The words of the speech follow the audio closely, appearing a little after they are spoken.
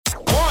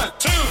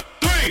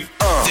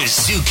to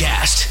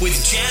ZooCast with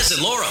Jazz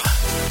and Laura.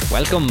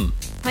 Welcome.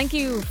 Thank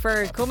you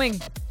for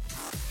coming.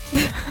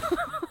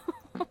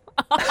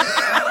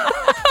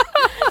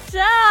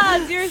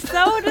 Jazz, you're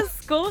so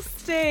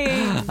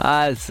disgusting.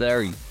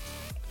 Sorry.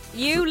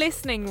 You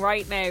listening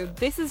right now,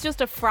 this is just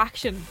a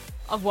fraction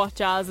of what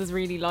Jazz is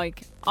really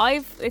like.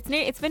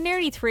 It's been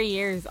nearly 3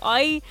 years.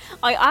 I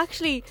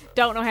actually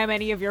don't know how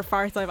many of your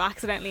farts I've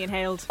accidentally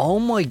inhaled. Oh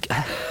my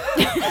god.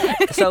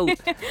 so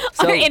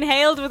I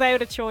inhaled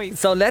without a choice.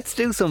 So let's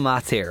do some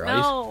maths here, right?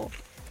 No.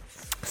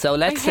 So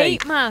let's I say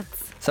hate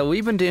maths. So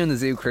we've been doing the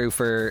Zoo Crew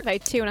for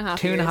About 2.5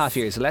 two and a half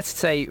years. So let's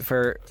say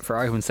for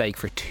argument's sake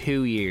for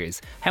 2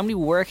 years. How many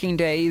working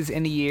days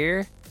in a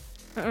year?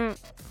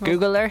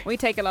 Google there. We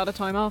take a lot of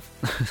time off.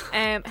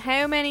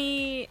 How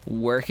many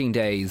working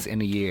days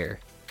in a year?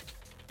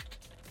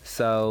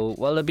 So,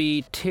 well, it'll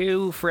be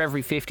 2 for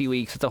every 50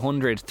 weeks. It's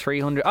 100,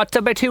 300. Oh, it's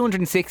about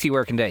 260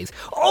 working days.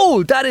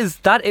 Oh, that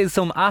is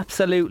some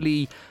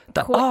absolutely.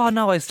 Oh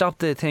no, I stopped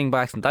the thing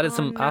by accident. That is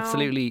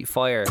absolutely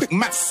fire.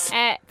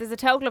 There's a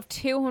total of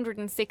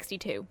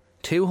 262.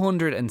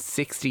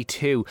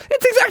 262.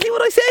 It's exactly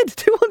what I said.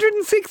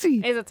 260.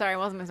 Is it? Sorry, I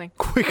wasn't listening.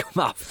 Quick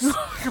maths.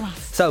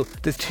 So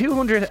there's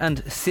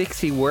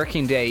 260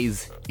 working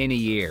days in a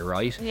year,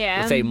 right? Yeah.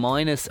 Let's say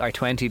minus our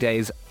 20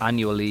 days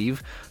annual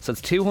leave. So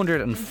it's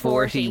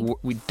 240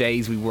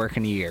 days we work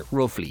in a year,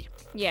 roughly.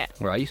 Yeah.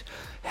 Right?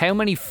 How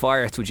many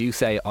farts would you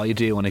say I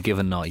do on a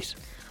given night?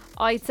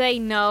 I'd say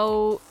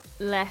no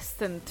less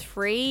than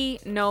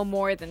 3, no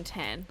more than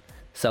 10.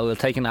 So we'll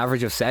take an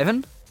average of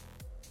 7?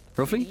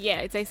 Roughly?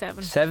 Yeah, I'd say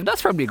 7. 7?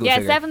 That's probably a good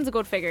figure. Yeah, 7's a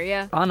good figure,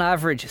 yeah. On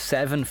average,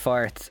 7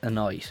 farts a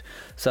night.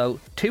 So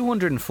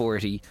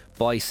 240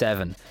 by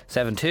 7.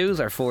 7 2s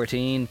are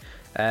 14.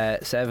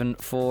 7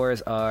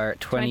 4s are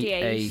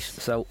 28.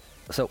 So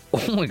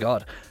oh my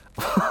god.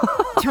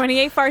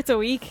 28 farts a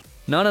week.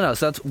 No.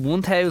 So that's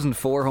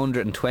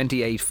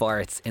 1,428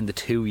 farts in the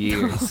 2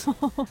 years.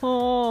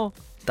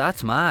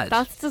 That's mad.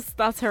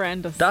 That's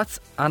horrendous. That's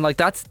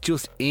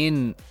just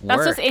in work.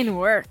 That's just in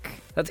work.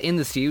 That's in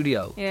the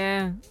studio.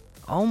 Yeah.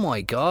 Oh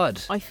my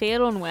god. I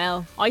feel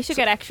unwell. I should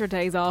get extra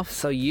days off.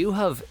 So you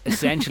have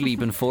essentially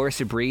been forced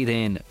to breathe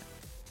in,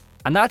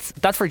 and that's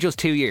for just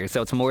 2 years,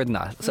 so it's more than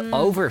that. So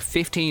over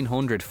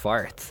 1,500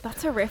 farts.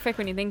 That's horrific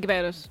when you think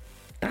about it.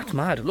 That's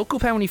mad. Look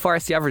up how many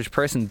farts the average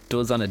person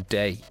does on a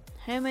day.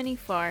 How many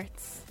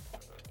farts?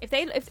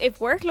 If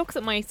work looks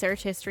at my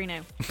search history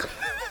now,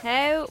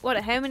 how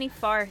many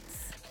farts?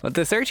 Well,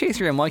 the search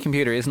history on my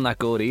computer isn't that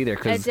good either.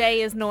 A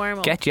day is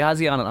normal. Get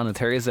Jazzy on it on a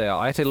Thursday.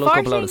 I had to look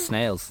up a load of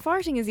snails.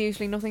 Farting is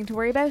usually nothing to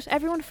worry about.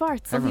 Everyone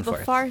farts. Some Everyone people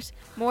farts. fart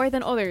more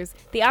than others.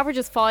 The average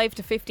is 5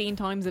 to 15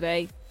 times a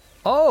day.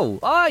 Oh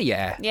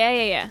yeah.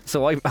 Yeah.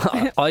 So I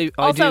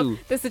Also, do.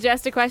 the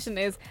suggested question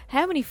is,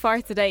 how many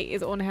farts a day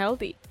is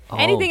unhealthy? Oh.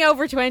 Anything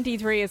over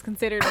 23 is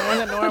considered more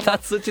than normal.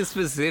 That's such a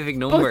specific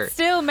number. But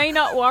still may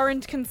not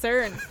warrant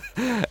concern.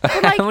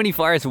 How many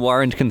farts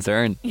warrant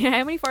concern? Yeah,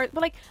 how many farts?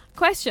 But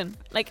question,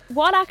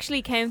 what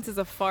actually counts as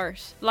a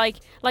fart?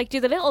 Like do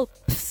the little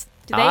pfft,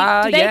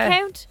 do they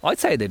count? I'd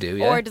say they do,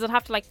 yeah. Or does it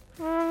have to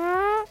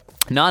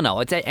No,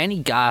 I'd say any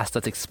gas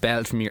that's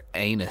expelled from your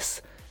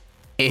anus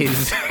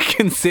is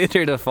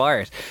considered a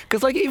fart.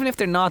 Because even if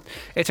they're not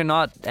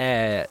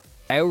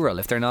aural,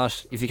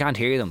 if you can't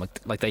hear them,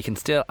 like they can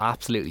still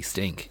absolutely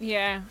stink.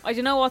 Yeah, I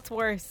don't know what's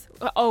worse.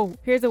 Oh,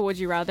 here's a would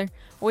you rather.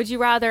 Would you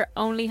rather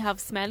only have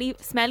smelly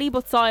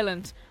but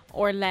silent,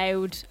 or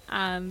loud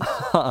and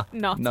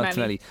not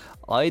smelly?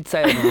 I'd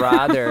say I'd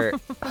rather.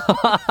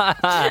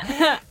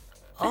 I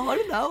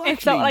don't know.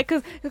 Actually,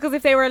 because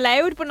if they were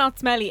loud but not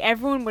smelly,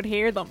 everyone would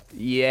hear them.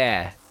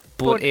 Yeah,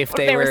 but if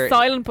they were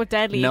silent but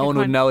deadly, no one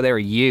would know they were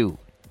you.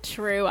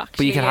 True, actually.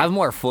 But you can have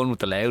more fun with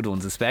the loud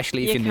ones,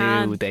 especially if you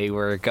knew they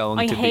were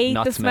going to be not smell. I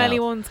hate the smelly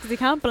ones because you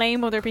can't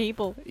blame other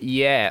people.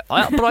 Yeah,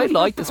 but I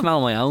like the smell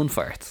of my own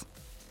farts.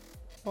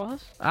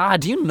 What?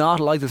 Do you not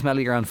like the smell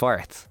of your own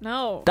farts?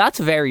 No. That's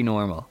very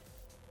normal.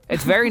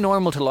 It's very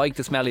normal to like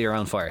the smell of your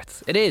own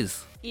farts. It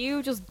is.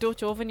 You just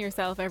Dutch oven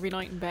yourself every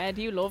night in bed.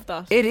 You love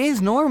that. It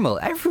is normal.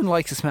 Everyone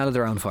likes the smell of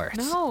their own farts.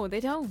 No, they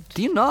don't.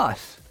 Do you not?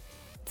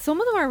 Some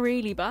of them are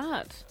really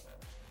bad.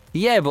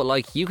 Yeah,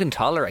 but you can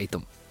tolerate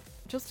them.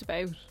 Just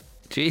about.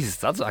 Jesus,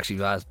 that's actually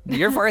bad.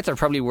 Your farts are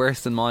probably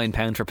worse than mine,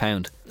 pound for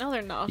pound. No,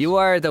 they're not. You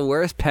are the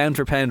worst pound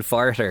for pound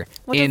farter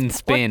in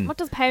spin. What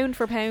does pound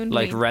for pound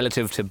mean?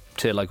 Relative to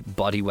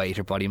body weight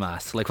or body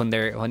mass.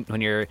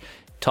 When you're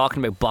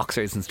talking about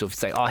boxers and stuff, you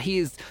say, he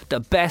is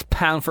the best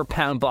pound for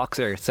pound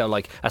boxer.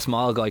 So a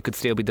small guy could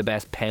still be the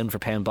best pound for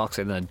pound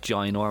boxer than a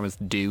ginormous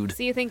dude.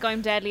 So you think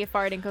I'm deadly at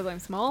farting because I'm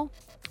small?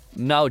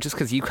 No, just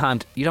because you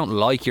don't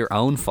like your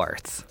own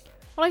farts.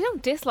 Well, I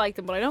don't dislike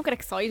them, but I don't get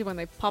excited when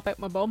they pop out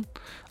my bum.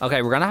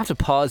 Okay, we're going to have to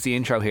pause the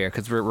intro here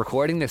because we're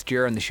recording this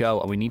during the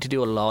show and we need to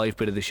do a live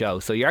bit of the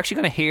show. So you're actually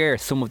going to hear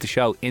some of the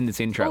show in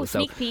this intro. Oh,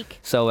 sneak peek.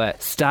 So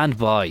stand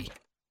by.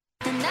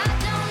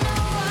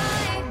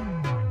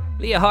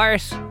 Leah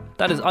Hart,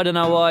 that is I Don't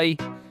Know Why.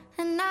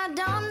 And I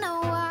don't know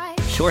why.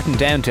 shortened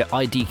down to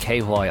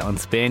IDKY on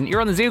Spin.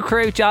 You're on the Zoo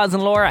Crew, Jazz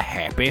and Laura.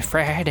 Happy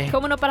Friday.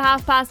 Coming up at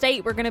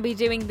 8:30, we're going to be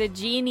doing the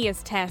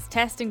genius test,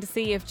 testing to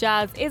see if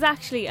Jazz is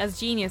actually as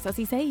genius as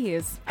he say he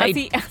is. As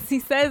he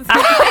says.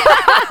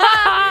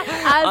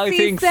 I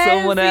think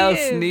someone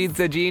else needs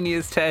a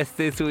genius test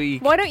this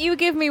week. Why don't you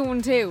give me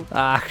one too?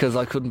 Because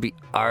I couldn't be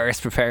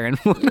arsed preparing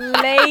one.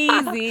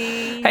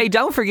 Lazy. Hey,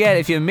 don't forget,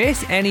 if you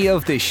miss any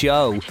of the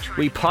show,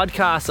 we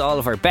podcast all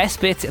of our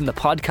best bits in the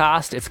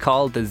podcast. It's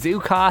called the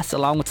ZooCast,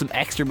 along with some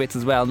extra bits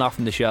as well, not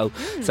from the show.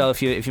 So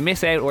if you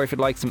miss out, or if you'd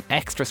like some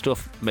extra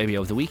stuff, maybe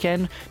over the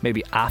weekend,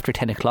 maybe after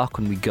 10 o'clock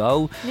when we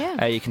go,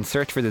 you can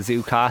search for the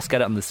ZooCast,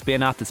 get it on the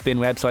Spin app, the Spin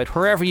website,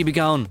 wherever you be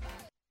going.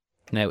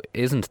 Now,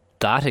 isn't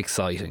that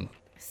exciting?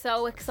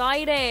 So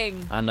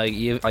exciting. And I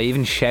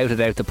even shouted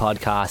out the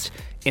podcast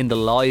in the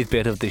live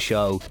bit of the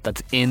show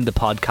that's in the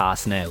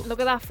podcast now. Look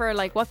at that for,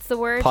 like, what's the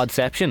word?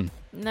 Podception.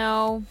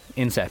 No.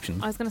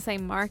 Inception. I was going to say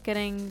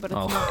marketing, but it's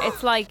not.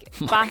 It's like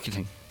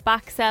marketing.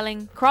 Back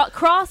selling.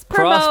 Cross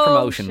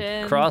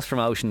promotion. Cross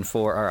promotion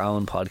for our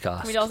own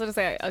podcast. We'd also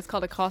say it's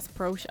called a cost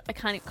promotion. I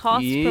can't.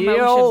 Cost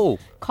promotion.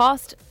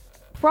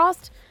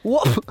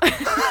 What?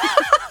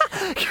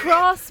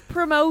 Cross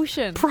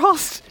promotion.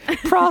 Cross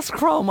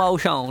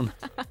promotion.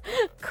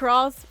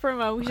 Cross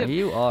promotion. Are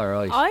you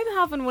alright? I am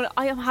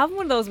having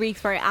one of those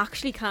weeks where I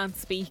actually can't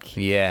speak.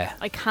 Yeah.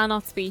 I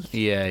cannot speak.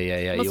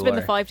 Yeah. Must have been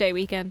the 5-day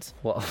weekend.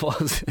 What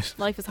was it?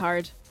 Life is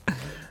hard.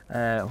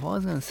 What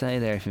was I going to say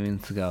there a few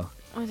minutes ago?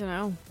 I don't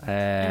know.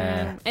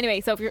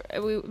 Anyway, so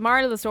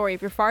moral of the story: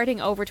 if you're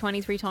farting over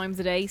 23 times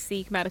a day,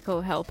 seek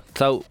medical help.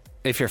 So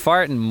if you're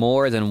farting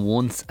more than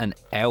once an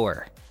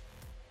hour.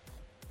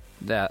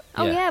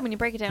 When you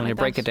break it down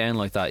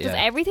like that, does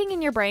everything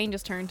in your brain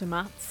just turn to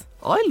maths?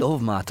 I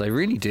love maths, I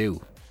really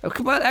do.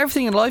 Well,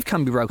 everything in life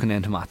can be broken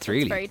down to maths,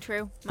 really. It's very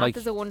true. Math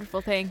is a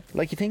wonderful thing.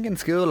 Like, you think in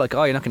school, like,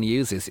 oh, you're not going to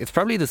use this. It's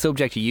probably the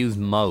subject you use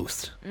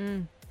most.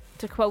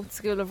 To quote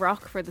School of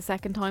Rock for the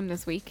second time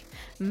this week,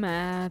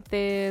 math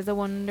is a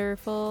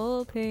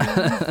wonderful thing.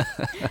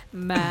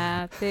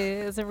 Math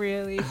is a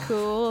really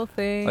cool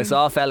thing. I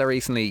saw a fella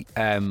recently,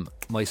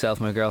 myself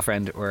and my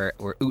girlfriend were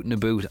ooting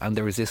about, and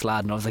there was this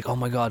lad, and I was like, oh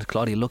my god,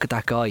 Claudia, look at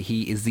that guy,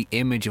 he is the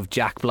image of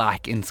Jack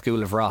Black in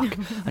School of Rock.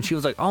 And she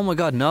was like, oh my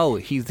god, no,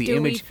 he's the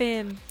image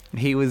Finn.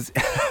 He was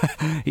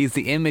he's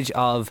the image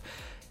of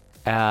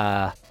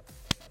in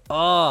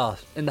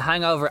The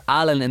Hangover,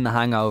 Alan in The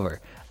Hangover.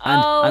 And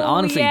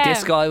honestly,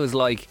 this guy was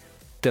like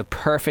the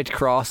perfect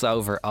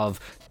crossover of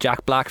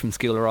Jack Black from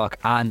School of Rock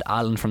and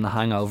Alan from The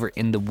Hangover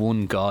in the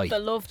one guy. The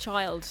love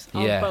child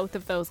of both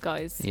of those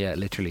guys. Yeah,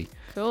 literally.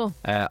 Cool.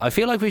 I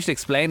feel like we should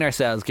explain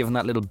ourselves given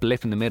that little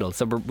blip in the middle.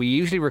 So we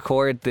usually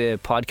record the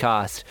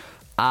podcast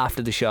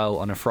after the show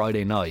on a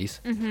Friday night.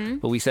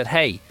 But we said,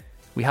 hey,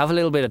 we have a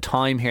little bit of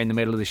time here in the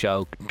middle of the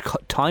show.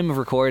 Time of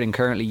recording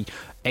currently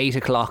 8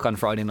 o'clock on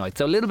Friday night.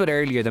 So a little bit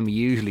earlier than we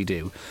usually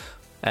do.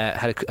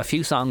 Had a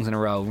few songs in a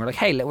row, and we're like,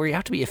 hey, we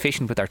have to be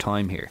efficient with our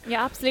time here.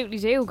 Yeah, absolutely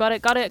do.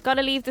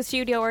 Gotta leave the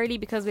studio early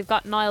because we've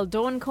got Niall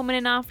Dunn coming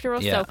in after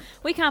us. So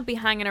we can't be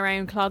hanging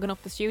around clogging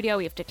up the studio.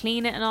 We have to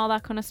clean it and all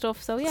that kind of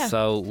stuff. So yeah.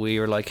 So we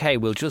were like, hey,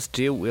 we'll just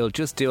do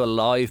a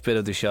live bit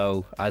of the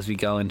show as we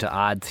go into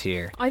ads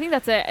here. I think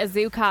that's a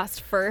ZooCast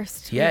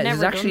first. Yeah,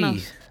 there's actually a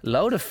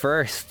load of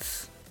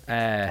firsts.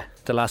 The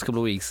last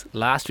couple of weeks.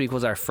 Last week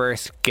was our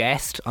first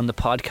guest on the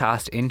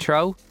podcast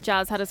intro.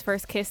 Jazz had his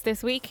first kiss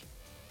this week.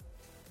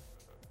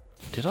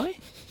 Did I?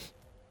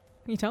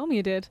 You told me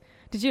you did.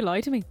 Did you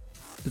lie to me?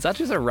 Is that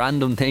just a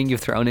random thing you've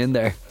thrown in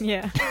there?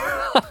 Yeah.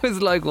 I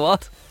was like,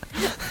 what?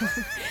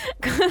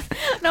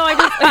 No,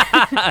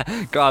 I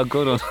just God,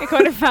 good one. I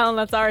kind of found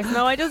that's ours.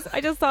 No, I just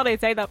thought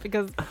I'd say that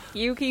because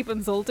you keep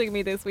insulting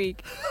me this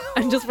week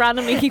and just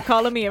randomly keep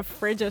calling me a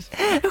frigid.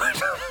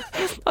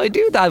 I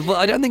do that, but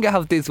I don't think I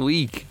have this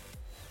week.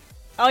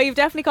 Oh, you've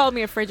definitely called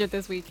me a frigid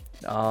this week.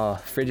 Oh,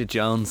 Frigid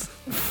Jones.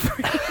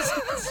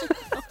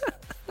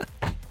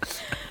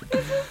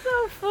 This is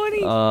so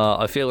funny.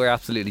 I feel we're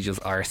absolutely just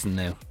arsing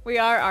now. We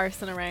are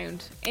arsing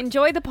around.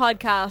 Enjoy the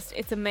podcast.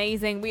 It's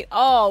amazing. We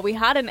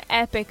had an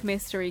epic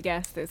mystery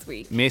guest this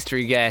week.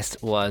 Mystery guest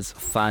was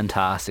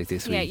fantastic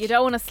this week. Yeah, you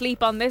don't want to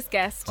sleep on this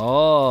guest.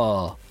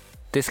 Oh,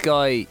 this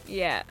guy.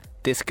 Yeah.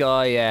 This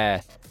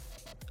guy.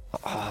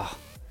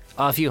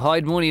 If you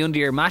hide money under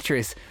your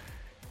mattress,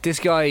 this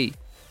guy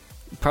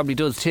probably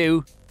does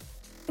too.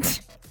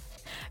 But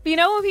you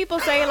know when people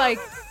say like,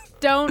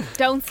 don't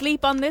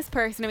sleep on this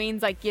person, it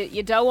means like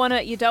you don't want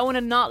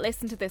to not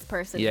listen to this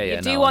person. You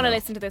do want to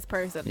listen to this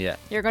person. Yeah.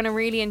 You're going to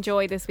really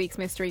enjoy this week's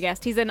mystery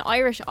guest. He's an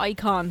Irish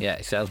icon. Yeah,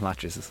 he sells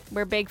mattresses.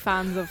 We're big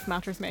fans of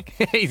Mattress Mick.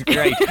 He's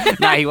great.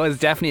 He was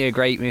definitely a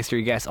great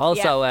mystery guest.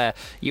 Also,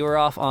 you were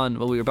off on,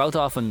 we were both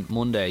off on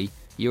Monday.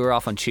 You were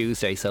off on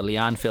Tuesday, so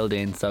Leanne filled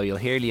in, so you'll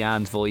hear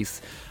Leanne's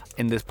voice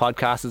in this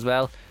podcast as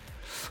well.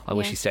 I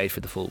wish he stayed for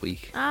the full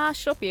week.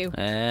 Shut up you.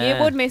 You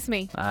would miss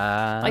me.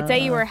 I'd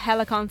say you were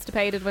hella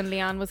constipated when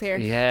Leanne was here.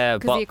 Yeah,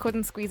 because you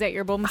couldn't squeeze out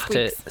your bum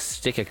squeaks. To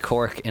stick a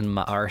cork in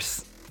my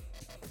arse.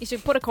 You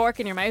should put a cork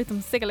in your mouth.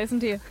 I'm sick of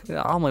listening to you.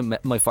 Oh,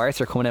 my farts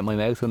are coming out my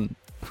mouth and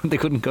They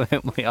couldn't go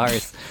out my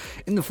arse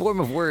in the form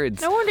of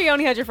words. No wonder you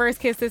only had your first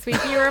kiss this week.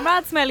 You were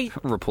mad smelly.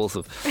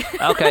 Repulsive.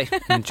 Okay,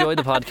 enjoy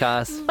the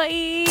podcast. Bye.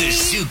 The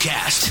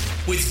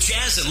ZooCast with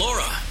Jazz and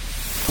Laura.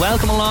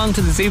 Welcome along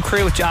to the Zoo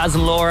Crew with Jazz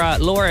and Laura.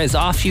 Laura is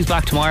off, she's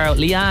back tomorrow.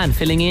 Leanne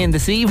filling in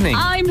this evening.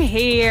 I'm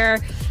here.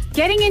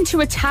 Getting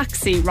into a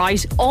taxi,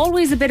 right?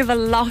 Always a bit of a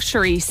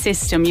lottery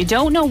system. You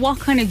don't know what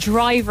kind of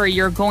driver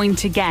you're going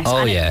to get. Oh,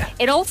 and yeah.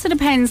 It also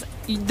depends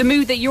the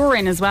mood that you're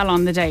in as well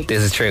on the day.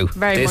 This is true.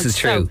 This is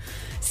true.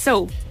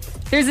 So,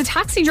 there's a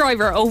taxi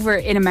driver over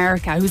in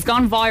America who's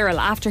gone viral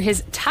after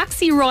his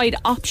taxi ride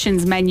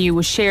options menu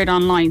was shared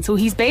online. So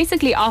he's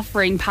basically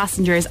offering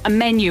passengers a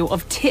menu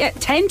of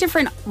 10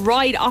 different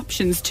ride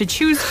options to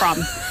choose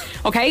from.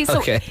 Okay,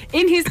 so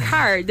in his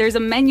car, there's a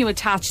menu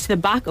attached to the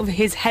back of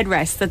his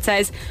headrest that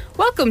says,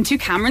 "Welcome to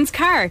Cameron's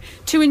car.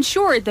 To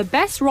ensure the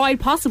best ride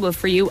possible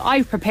for you,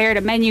 I've prepared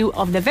a menu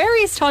of the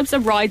various types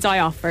of rides I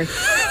offer."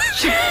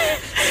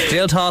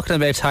 Still talking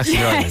about taxi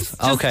drivers.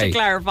 Just to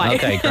clarify.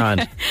 Okay,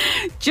 grand.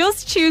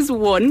 Just choose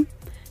one,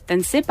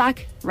 then sit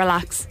back,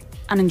 relax,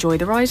 and enjoy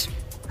the ride.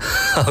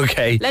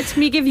 Okay. Let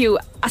me give you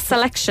a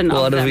selection of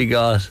them. What have we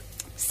got?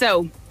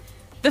 So,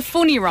 the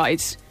funny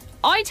ride.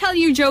 I tell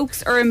you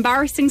jokes or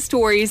embarrassing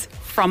stories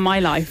from my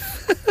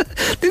life.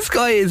 This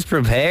guy is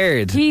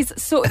prepared.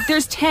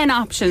 There's 10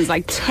 options,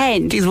 like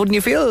 10. Geez, wouldn't you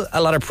feel a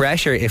lot of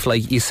pressure if,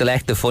 like, you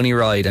select the funny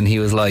ride and he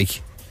was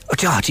like,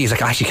 "Oh, geez,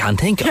 like, I actually can't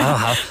think.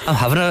 I'm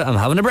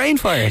having a brain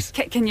fart."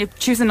 Can you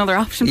choose another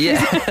option,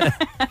 please? Yeah.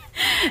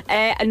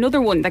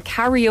 Another one, the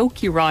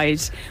karaoke ride.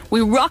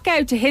 We rock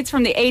out to hits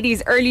from the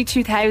 80s, early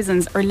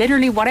 2000s, or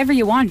literally whatever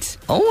you want.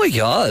 Oh my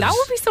God. That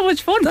would be so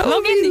much fun. That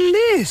would be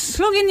lit.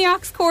 Plug in the aux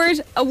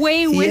cord,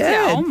 away with you.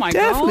 Oh my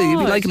definitely. God.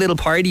 It'd be like a little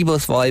party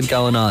bus vibe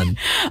going on.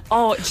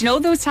 Oh, do you know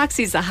those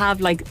taxis that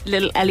have like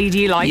little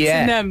LED lights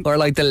in them? Or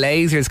like the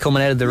lasers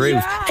coming out of the roof.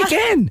 Yeah.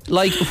 Again,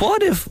 like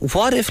what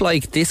if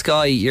like this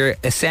guy, you're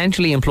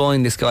essentially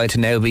employing this guy to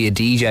now be a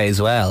DJ as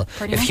well.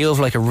 Pretty if much. you have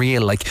like a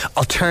real like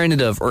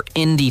alternative or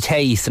indie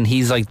taste and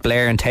he's like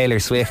Blair and Taylor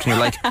Swift and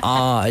you're like,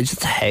 I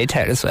just hate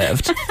Taylor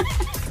Swift.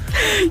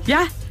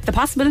 Yeah, the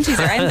possibilities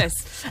are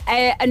endless.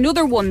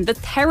 Another one, the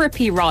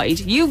therapy ride.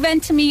 You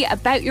vent to me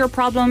about your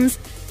problems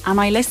and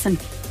I listen.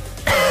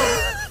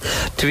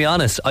 To be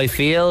honest, I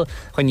feel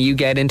when you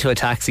get into a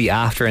taxi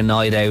after a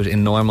night out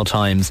in normal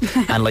times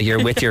and like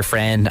you're with your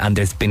friend and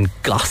there's been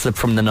gossip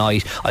from the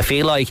night, I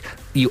feel like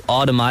you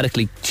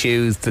automatically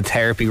choose the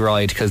therapy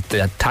ride because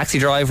the taxi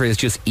driver is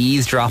just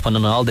eavesdropping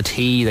on all the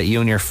tea that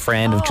you and your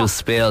friend have just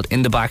spilled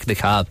in the back of the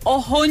cab.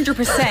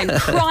 100%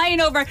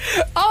 crying over,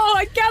 "Oh,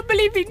 I can't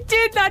believe he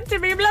did that to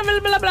me, blah blah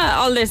blah blah."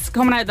 All this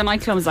coming out of the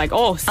nightclub is like,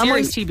 oh,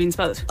 serious tea being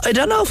spilled. I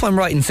don't know if I'm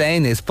right in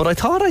saying this, but I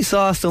thought I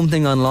saw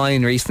something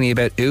online recently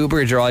about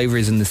Uber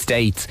drivers in the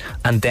States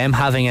and them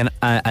having an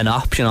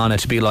option on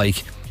it to be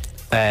like,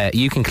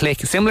 you can click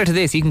similar to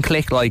this. You can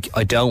click like,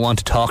 "I don't want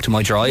to talk to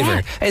my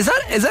driver." Yeah. Is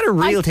that a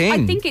real thing?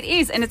 I think it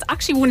is, and it's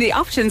actually one of the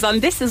options on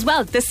this as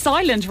well. The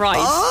silent ride.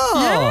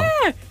 Oh,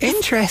 yeah,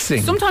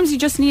 interesting. Sometimes you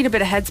just need a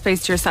bit of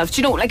headspace to yourself.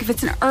 Do you know, like if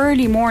it's an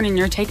early morning,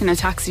 you're taking a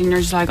taxi and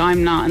you're just like,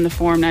 "I'm not in the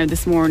form now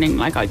this morning."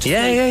 Like I just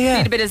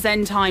need a bit of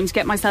zen time to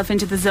get myself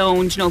into the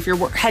zone. Do you know, if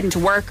you're heading to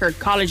work or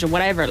college or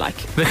whatever,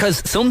 like.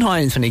 Because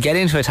sometimes when you get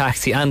into a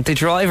taxi and the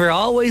driver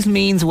always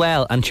means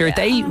well, and sure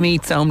they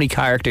meet so many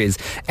characters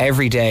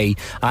every day.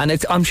 And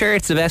I'm sure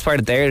it's the best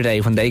part of their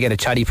day when they get a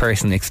chatty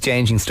person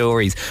exchanging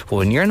stories. But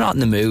when you're not in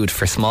the mood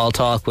for small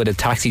talk with a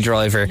taxi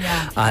driver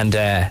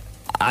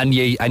and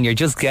you're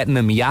just getting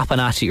them yapping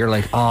at you, you're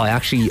like, "Oh, I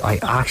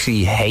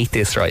actually hate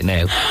this right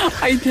now."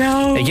 I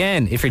know.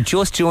 Again, if you're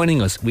just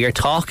joining us, we are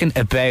talking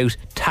about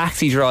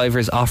taxi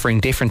drivers offering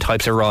different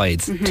types of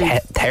rides.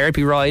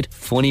 Therapy ride,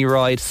 funny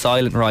ride,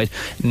 silent ride.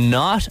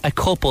 Not a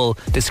couple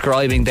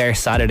describing their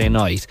Saturday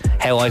night.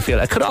 How I feel.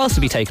 It could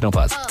also be taken up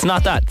as. It's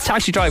not that.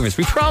 Taxi drivers,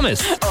 we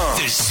promise.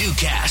 The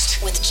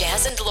ZooCast with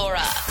Jazz and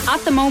Laura.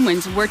 At the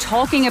moment, we're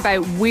talking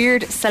about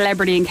weird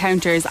celebrity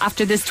encounters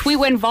after this tweet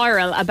went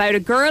viral about a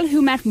girl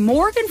who met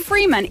Morgan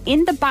Freeman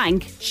in the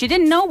bank. She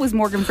didn't know it was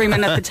Morgan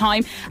Freeman at the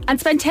time and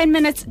spent 10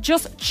 minutes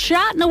just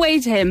chatting away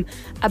to him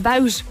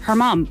about her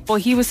mum.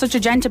 But he was such a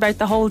gent about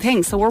the whole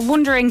thing. So we're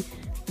wondering,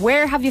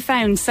 where have you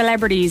found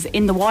celebrities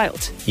in the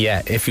wild?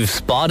 Yeah, if you've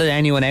spotted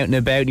anyone out and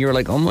about and you're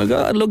like, "Oh my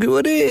God, look who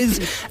it is."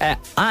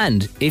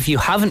 And if you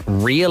haven't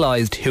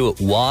realised who it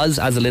was,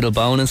 as a little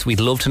bonus, we'd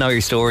love to know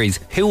your stories.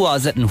 Who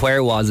was it and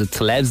where was it?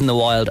 Celebs in the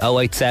Wild,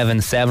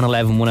 087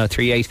 711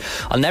 1038.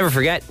 I'll never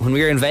forget when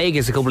we were in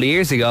Vegas a couple of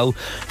years ago.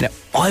 Now,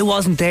 I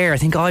wasn't there. I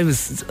think I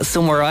was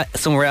somewhere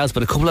else,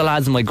 but a couple of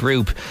lads in my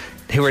group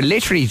who were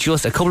literally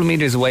just a couple of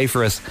metres away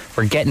from us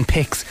were getting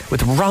pics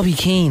with Robbie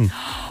Keane.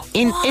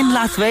 In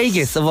Las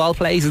Vegas, of all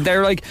places. They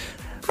were like,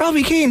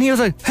 "Robbie Keane." He was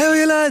like, "How are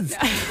you, lads?"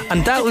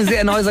 And that was it.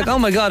 And I was like, "Oh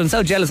my God, I'm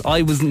so jealous."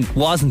 I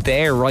wasn't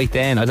there right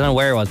then. I don't know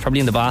where I was, probably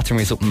in the bathroom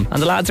or something. And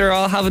the lads are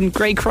all having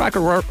great crack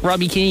at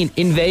Robbie Keane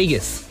in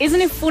Vegas. Isn't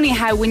it funny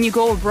how when you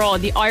go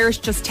abroad, the Irish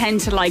just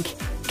tend to like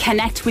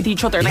connect with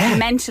each other, like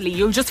mentally.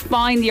 You'll just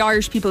find the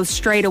Irish people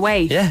straight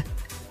away. Yeah.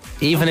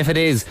 even if it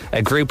is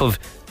a group of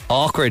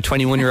awkward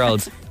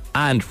 21-year-olds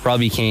and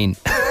Robbie Keane.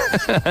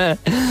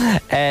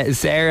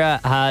 Sarah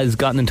has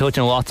gotten in touch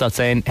on WhatsApp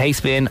saying, "Hey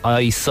Spin,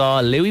 I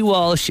saw Louis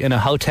Walsh in a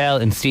hotel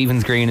in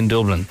Stephen's Green in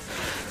Dublin."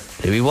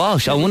 Louis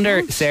Walsh. I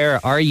wonder, Sarah,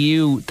 are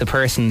you the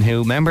person who,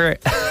 remember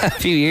a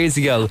few years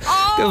ago, the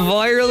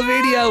viral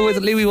video with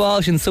Louis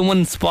Walsh and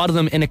someone spotted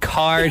him in a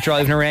car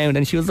driving around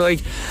and she was like,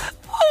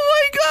 "Oh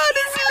my God,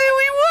 it's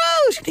Louis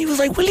Walsh." And he was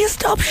like, "Will you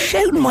stop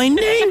shouting my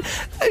name?"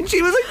 And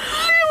she was like,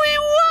 "Louis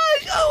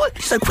Walsh." Oh,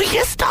 she's like, "Will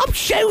you stop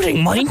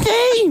shouting my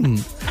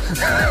name?"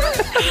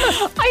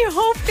 I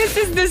hope this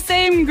is the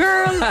same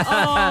girl.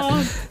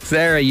 Oh.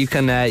 Sarah, you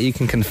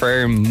can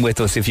confirm with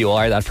us if you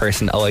are that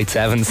person.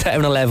 087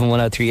 711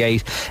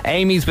 1038.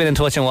 Amy's been in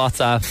touch on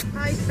WhatsApp.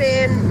 Hi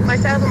Spin,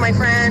 myself and my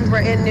friend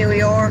were in New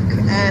York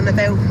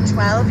about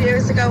 12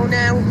 years ago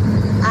now,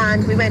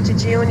 and we went to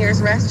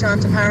Junior's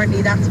restaurant.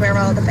 Apparently that's where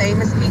all the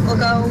famous people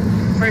go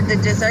for the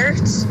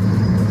dessert.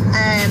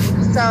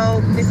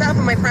 So myself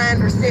and my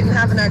friend were sitting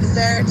having our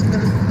dessert. There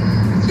was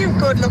a few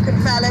good looking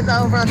fellas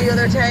over on the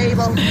other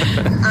table,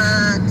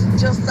 and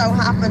just so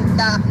happened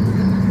that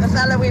the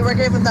fella we were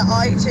giving the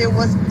eye to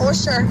was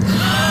Usher.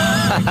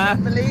 I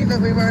can't believe it.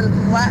 We were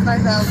wetting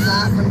ourselves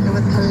laughing. It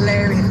was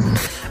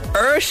hilarious.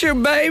 Usher,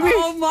 baby.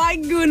 Oh my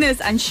goodness.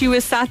 And she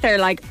was sat there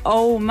like,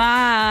 "Oh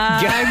my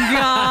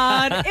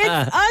God,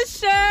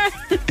 it's Usher."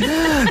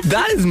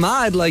 That is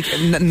mad. Like,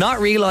 not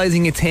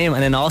realising it's him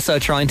and then also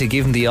trying to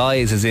give him the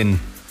eyes, as in,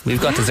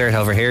 we've got dessert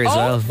over here as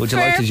well. Would you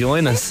like to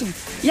join us?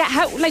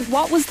 Yeah,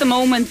 what was the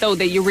moment though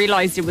that you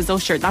realised it was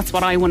Usher? That's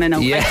what I want to know.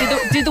 Yeah.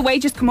 Like, did the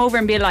waitress come over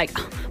and be like,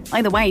 "Oh,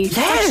 by the way, it's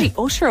actually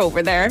Usher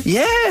over there"?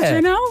 Yeah. Do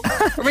you know?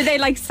 Or were they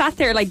like sat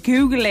there like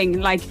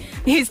Googling like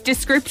his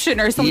description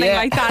or something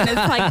like that? And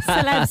it's like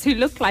celebs who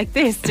look like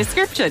this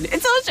description.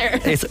 It's Usher.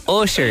 It's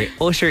Usher.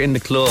 Usher in the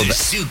club. The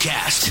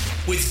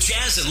ZooCast with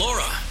Jazz and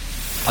Laura.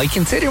 I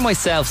consider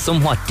myself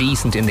somewhat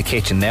decent in the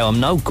kitchen now. I'm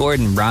no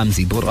Gordon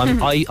Ramsay, but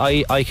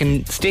I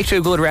can stick to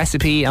a good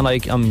recipe, and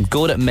I'm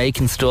good at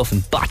making stuff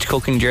and batch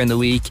cooking during the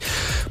week.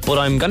 But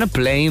I'm going to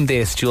blame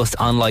this just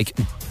on like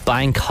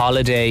bank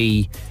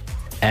holiday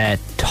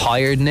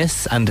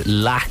tiredness and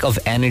lack of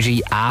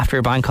energy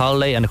after bank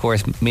holiday. And of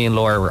course me and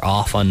Laura were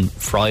off on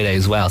Friday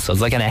as well, so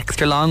it's like an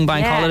extra long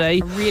bank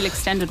holiday, a real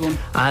extended one.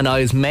 And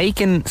I was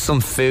making some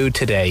food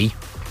today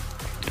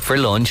for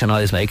lunch, and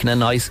I was making a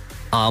nice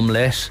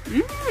omelette.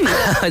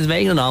 I was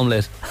making an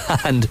omelette,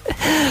 and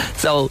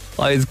so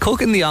I was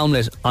cooking the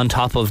omelette on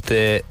top of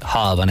the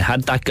hob, and I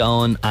had that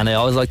going, and I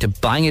always like to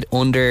bang it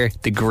under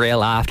the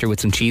grill after with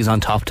some cheese on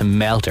top to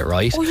melt it,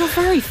 right? Oh, you're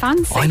very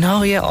fancy. I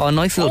know, yeah. Oh,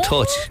 nice little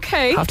touch.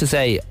 Okay. I have to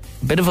say,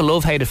 a bit of a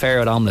love-hate affair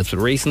with omelettes, but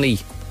recently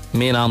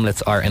me and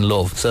omelettes are in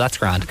love, so that's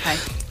grand. Okay.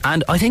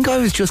 And I think I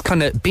was just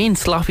kind of being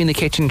sloppy in the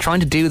kitchen,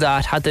 trying to do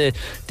that. Had the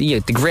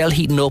grill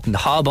heating up and the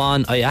hob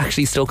on. I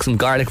actually stuck some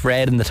garlic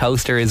bread in the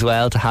toaster as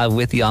well to have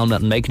with the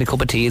omelette, and making a cup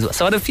of tea as well.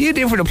 So I had a few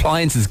different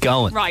appliances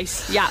going. Right,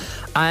 yeah.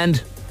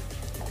 And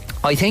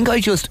I think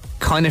I just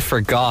kind of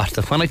forgot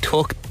that when I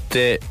took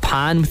the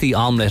pan with the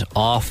omelette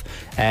off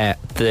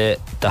the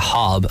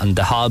hob, and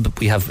the hob,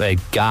 we have a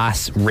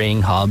gas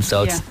ring hob,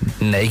 so it's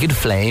naked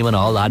flame and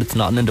all that, it's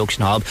not an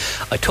induction hob.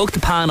 I took the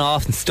pan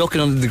off and stuck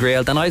it under the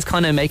grill. Then I was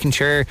kind of making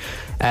sure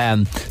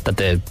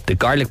that the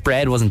garlic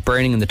bread wasn't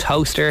burning in the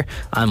toaster,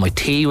 and my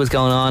tea was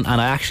going on, and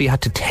I actually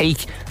had to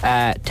take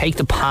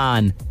the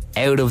pan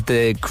out of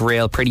the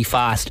grill pretty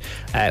fast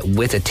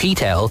with a tea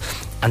towel.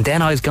 And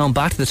then I was going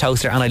back to the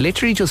toaster, and I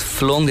literally just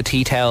flung the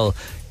tea towel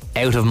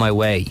out of my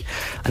way.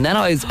 And then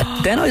I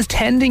was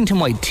tending to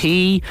my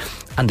tea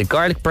and the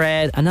garlic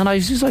bread, and then I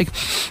was just like,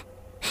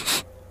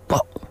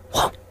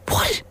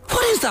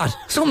 what is that?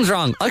 Something's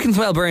wrong. I can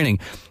smell burning.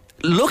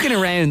 Looking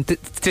around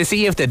to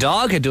see if the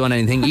dog had done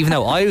anything, even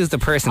though I was the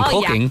person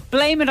cooking. Yeah.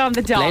 Blame it on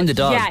the dog. Blame the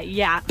dog.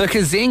 Yeah.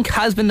 Because Zinc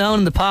has been known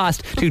in the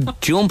past to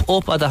jump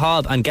up at the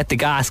hob and get the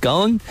gas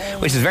going,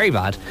 which is very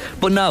bad.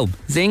 But no,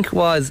 Zinc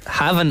was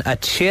having a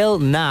chill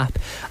nap,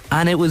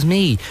 and it was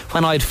me.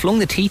 When I'd flung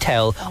the tea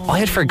towel, I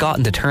had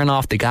forgotten to turn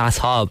off the gas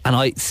hob,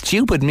 and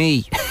stupid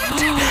me,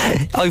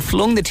 I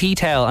flung the tea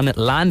towel and it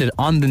landed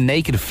on the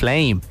naked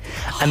flame,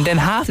 and then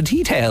half the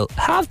tea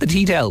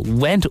towel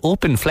went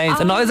up in flames,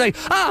 and I was like,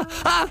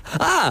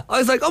 I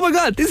was like, oh my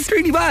God, this is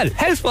really bad.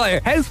 House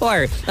fire.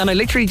 And I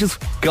literally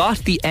just got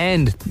the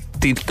end,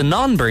 the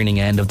non-burning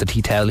end of the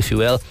tea towel, if you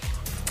will,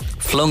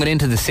 flung it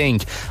into the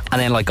sink,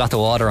 and then got the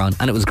water on,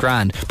 and it was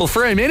grand. But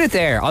for a minute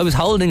there, I was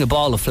holding a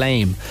ball of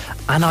flame,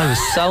 and I was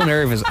so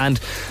nervous. And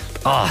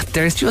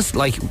there's just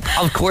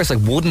of course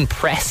wooden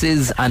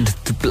presses and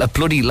a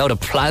bloody load of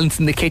plants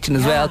in the kitchen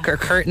as well,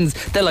 curtains.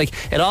 They're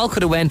it all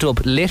could have went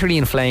up literally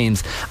in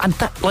flames. And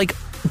that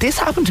this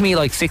happened to me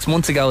 6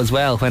 months ago as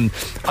well, when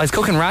I was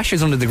cooking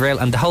rashers under the grill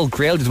and the whole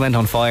grill just went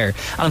on fire.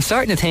 And I'm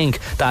starting to think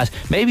that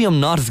maybe I'm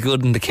not as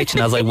good in the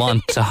kitchen as I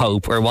want to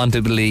hope or want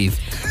to believe.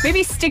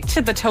 Maybe stick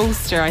to the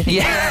toaster, I think.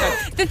 Yeah.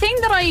 The thing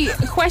that I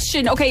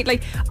question,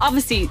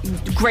 obviously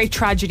great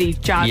tragedy,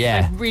 Jazz.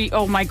 Yeah.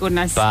 Oh my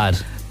goodness.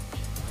 Bad.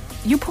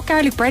 You put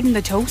garlic bread in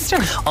the toaster?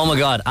 Oh my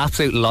God,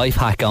 absolute life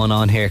hack going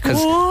on here.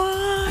 Because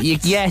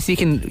yes, you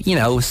can,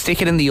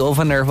 stick it in the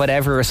oven or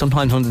whatever, or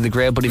sometimes under the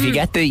grill. But if you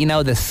get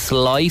the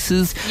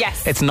slices,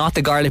 Yes. it's not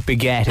the garlic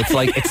baguette.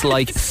 It's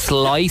like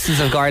slices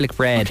of garlic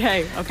bread.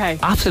 Okay.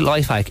 Absolute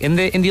life hack. In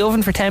the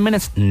oven for 10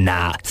 minutes?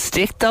 Nah.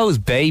 Stick those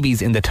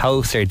babies in the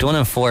toaster, done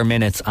in 4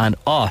 minutes, and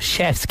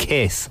chef's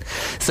kiss.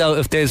 So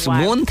if there's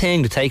one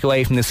thing to take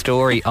away from the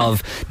story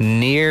of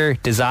near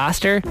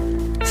disaster,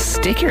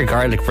 stick your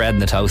garlic bread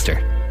in the toaster.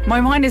 My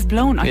mind is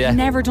blown. I've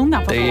never done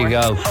that before. There you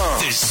go.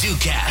 The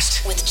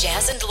ZooCast with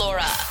Jazz and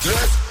Laura.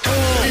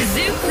 The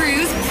Zoo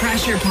Cruise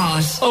Pressure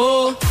Pot.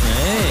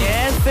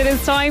 Yes, it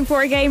is time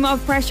for a game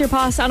of Pressure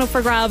Pot, and up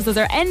for grabs as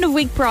our end of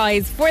week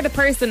prize for the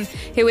person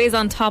who is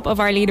on top of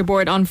our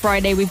leaderboard on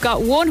Friday. We've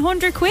got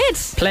 100 quid.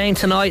 Playing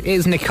tonight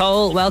is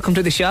Nicole. Welcome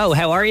to the show.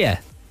 How are you?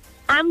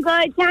 I'm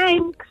good,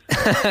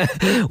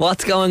 thanks.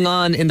 What's going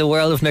on in the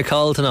world of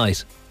Nicole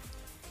tonight?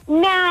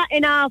 Not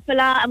an awful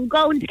lot. I'm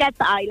going to get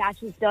the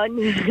eyelashes done.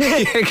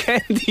 You're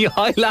getting the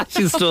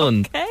eyelashes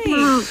done.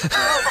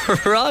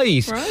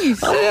 Right.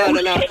 I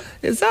don't know.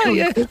 Is that,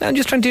 yeah? I'm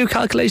just trying to do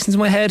calculations in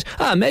my head.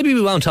 Maybe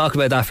we won't talk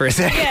about that for a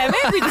second. Yeah,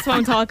 maybe we just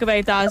won't talk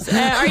about that.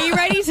 Are you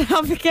ready to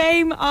have a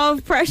game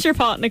of Pressure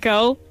Pot,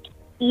 Nicole?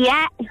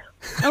 Yeah.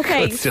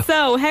 Okay, Good stuff.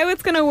 so how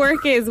it's going to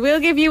work is we'll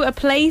give you a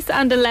place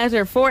and a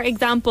letter. For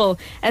example,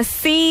 a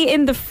C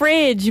in the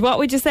fridge. What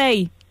would you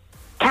say?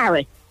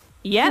 Carrot.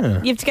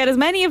 Yep, you have to get as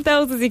many of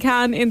those as you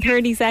can in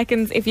 30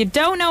 seconds. If you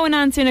don't know an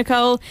answer,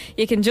 Nicole,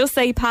 you can just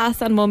say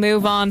pass and we'll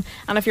move on.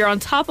 And if you're on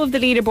top of the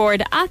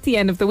leaderboard at the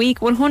end of the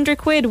week, 100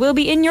 quid will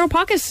be in your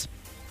pocket.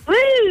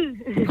 Woo!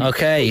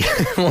 Okay,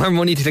 more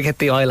money to get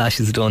the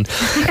eyelashes done.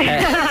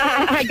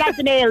 I got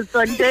the nails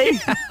done too.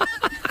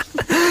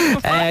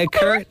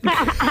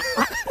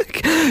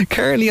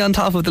 Currently on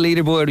top of the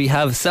leaderboard, we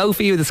have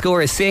Sophie with a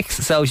score of 6.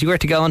 So if you were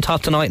to go on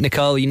top tonight,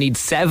 Nicole, you need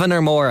 7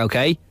 or more,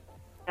 okay?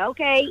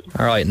 Okay.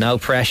 Alright, no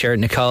pressure.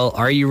 Nicole,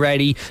 are you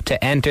ready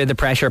to enter the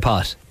pressure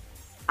pot?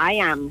 I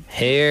am.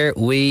 Here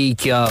we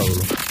go.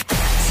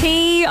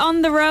 T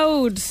on the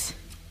road.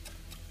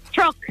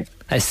 Truck.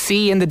 A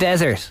C in the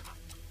desert.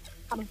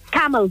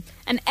 Camel.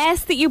 An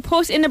S that you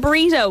put in a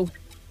burrito.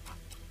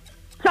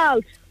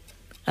 Salt.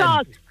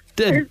 Salt.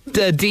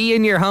 The D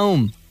in your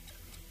home.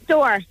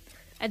 Door.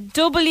 A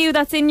W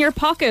that's in your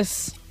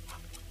pocket.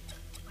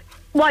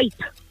 Wipe.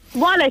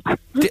 Wallet. A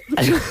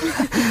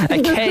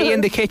K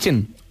in the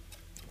kitchen.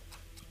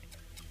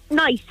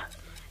 Knife.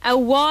 A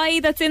Y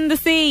that's in the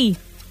sea.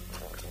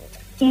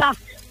 Yacht.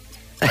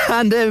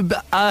 And okay.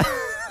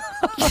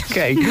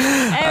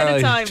 Out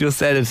of time.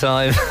 Just out of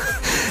time.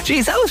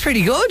 Jeez, that was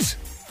pretty good.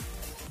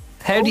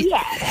 How do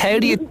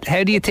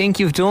you think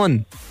you've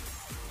done?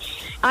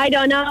 I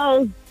don't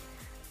know.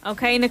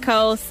 Okay,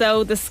 Nicole,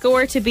 so the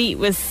score to beat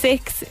was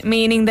 6,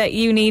 meaning that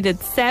you needed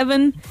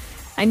 7,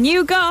 and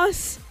you got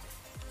 7!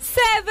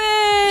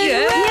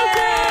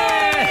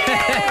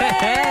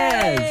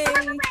 Yes!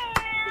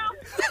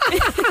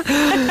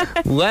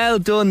 Well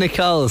done,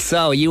 Nicole.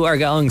 So you are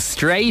going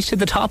straight to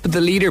the top of the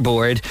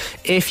leaderboard.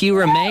 If you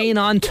remain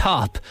on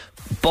top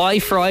by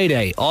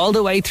Friday, all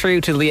the way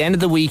through till the end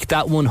of the week,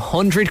 that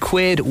 100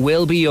 quid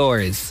will be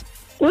yours.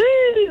 Woo!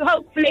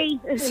 Hopefully.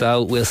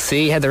 So we'll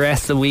see how the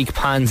rest of the week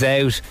pans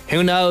out.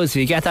 Who knows, if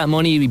you get that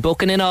money, you'll be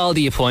booking in all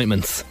the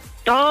appointments.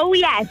 Oh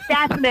yes,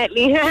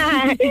 definitely.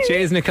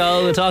 Cheers,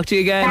 Nicole. We'll talk to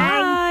you again.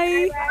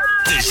 Bye!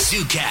 The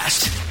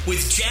ZooCast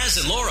with Jazz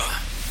and Laura.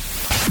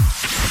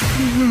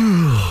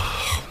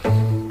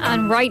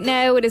 And right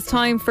now it is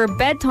time for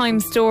bedtime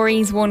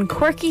stories. One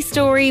quirky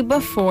story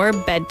before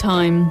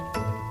bedtime.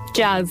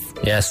 Jazz,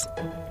 Yes.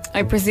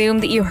 I presume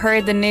that you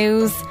heard the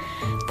news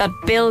that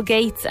Bill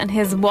Gates and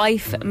his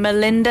wife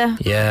Melinda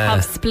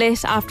have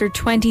split after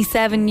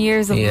 27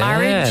 years of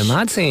marriage. Yeah,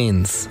 mad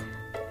scenes.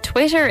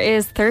 Twitter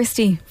is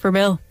thirsty for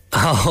Bill.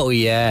 Oh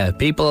yeah,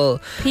 people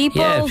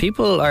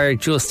are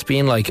just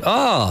being like,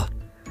 oh,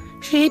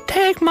 she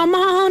take my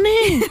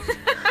money,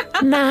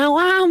 now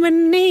I'm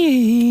in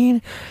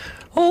need.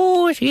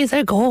 Oh, she's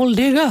a gold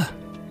digger.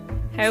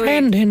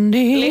 Friend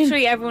indeed.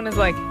 Literally everyone is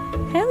like,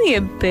 hell yeah,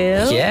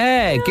 Bill.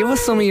 Yeah, give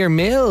us some of your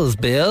mills,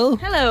 Bill.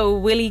 Hello,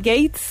 Willie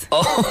Gates.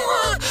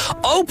 Oh,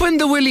 open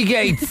the Willie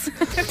Gates.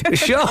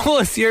 Show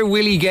us your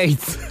Willie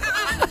Gates.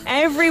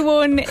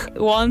 Everyone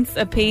wants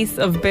a piece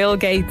of Bill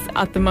Gates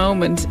at the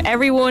moment.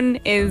 Everyone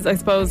is, I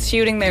suppose,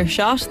 shooting their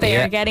shot. They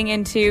are getting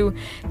into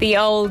the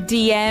old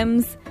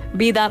DMs,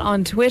 be that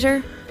on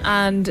Twitter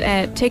and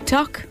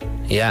TikTok.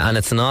 Yeah, and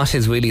it's not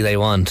his Willie they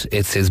want,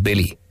 it's his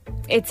Billy.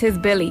 It's his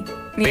Billy.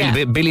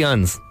 Yeah.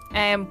 Billions.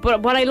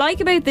 But what I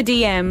like about the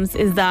DMs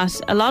is that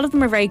a lot of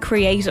them are very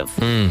creative.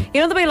 You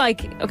know the way,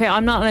 like, okay,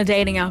 I'm not on a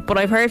dating app, but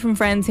I've heard from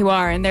friends who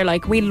are, and they're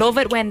like, we love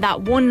it when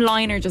that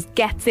one-liner just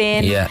gets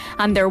in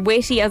and they're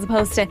witty, as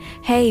opposed to,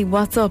 hey,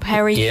 what's up, how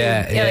are you?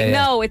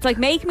 No, it's like,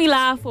 make me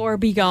laugh or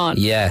be gone.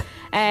 Yeah.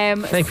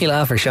 Make me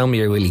laugh or show me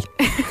your Willie.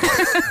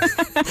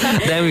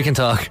 Then we can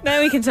talk.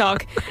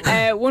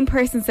 One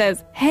person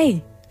says,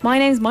 hey, my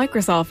name's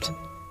Microsoft.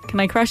 Can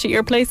I crash at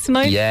your place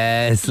tonight?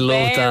 Yes,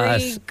 love that.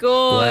 Very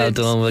good. Well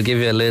done. We'll give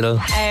you a little.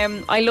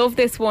 I love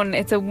this one.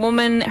 It's a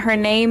woman. Her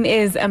name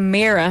is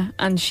Amira,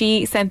 and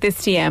she sent this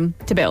TM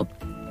to Bill.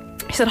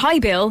 She said, "Hi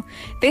Bill,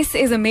 this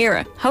is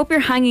Amira. Hope you're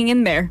hanging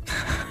in there.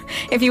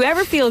 If you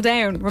ever feel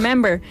down,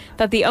 remember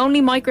that the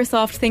only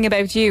Microsoft thing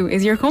about you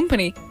is your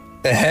company."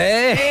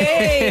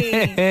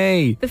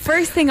 Hey. The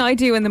first thing I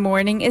do in the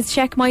morning is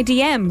check my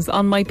DMs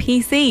on my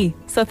PC.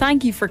 So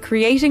thank you for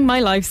creating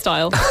my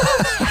lifestyle.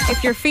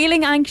 If you're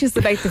feeling anxious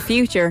about the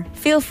future,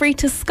 feel free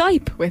to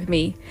Skype with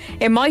me.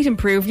 It might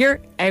improve your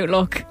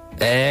outlook.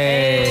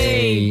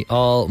 Hey.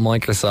 All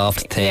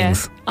Microsoft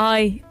things. Yeah.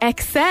 I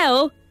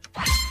excel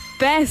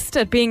best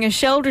at being a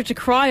shoulder to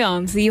cry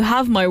on, so you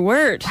have my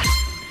word.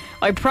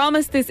 I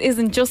promise this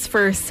isn't just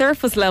for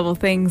surface level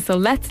things, so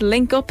let's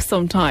link up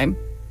sometime.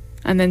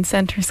 And then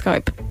send her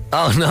Skype.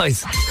 Oh,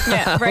 nice.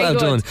 Yeah, very well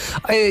good.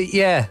 done.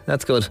 Yeah,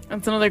 that's good.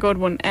 That's another good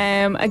one.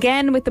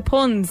 Again, with the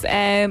puns,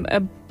 a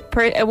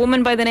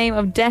woman by the name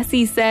of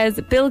Desi says,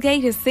 Bill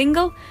Gates is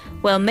single?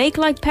 Well, make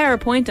like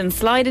PowerPoint and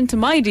slide into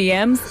my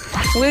DMs.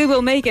 We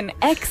will make an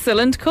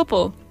excellent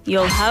couple.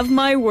 You'll have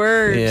my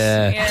word.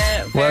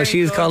 Yeah. Well,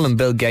 she's good. calling him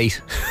Bill Gates.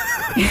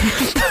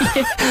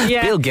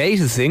 Yeah. Bill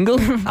Gates is single?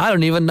 I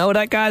don't even know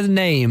that guy's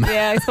name.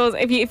 Yeah, I suppose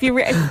if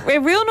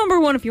real number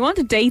one, if you want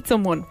to date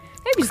someone,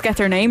 maybe just get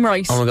their name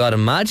right. Oh my God,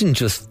 imagine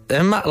just,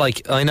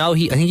 like, I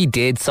think he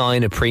did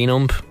sign a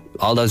prenup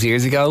all those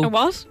years ago. A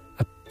what?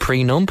 A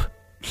prenup?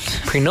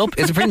 Prenup?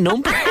 Is it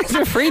prenup? Is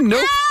it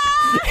prenup?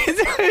 Is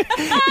it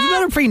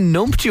not a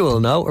prenuptial,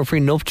 no? Or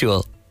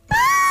prenuptial?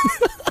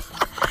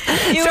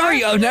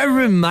 Sorry, I've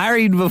never been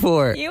married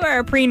before. You are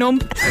a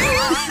prenup.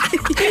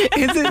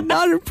 Is it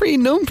not a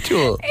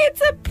prenuptial?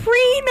 It's a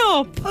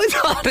prenup. I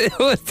thought it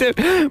was a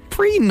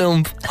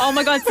prenup. Oh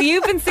my God! So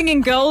you've been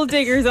singing Gold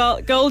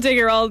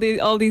Digger all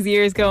these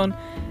years, going.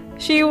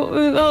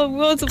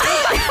 What's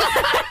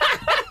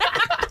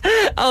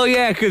Oh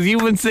yeah, because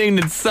you've been singing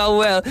it so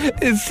well.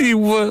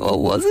 What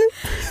was it?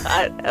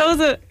 That was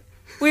it.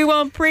 We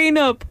want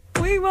prenup.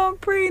 We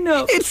want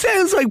prenup. It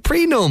sounds like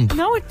prenum.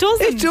 No, it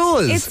doesn't. It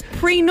does. It's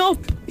prenup.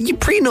 You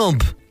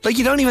prenup. Like,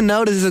 you don't even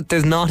notice that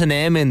there's not an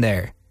M in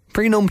there.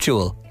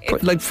 Prenuptial.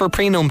 Like for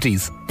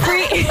prenumpties.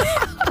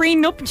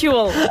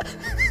 Prenuptial.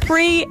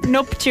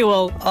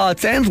 Prenuptial. Oh, it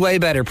sounds way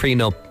better.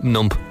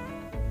 Nump.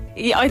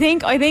 Yeah, I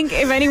think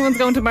if anyone's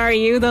going to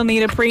marry you, they'll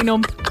need a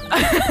prenup.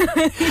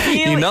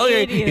 You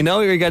know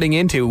what you're getting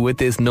into with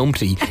this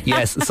numpty.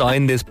 Yes,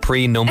 sign this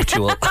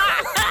prenuptial.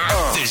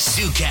 The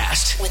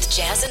ZooCast with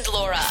Jazz and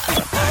Laura.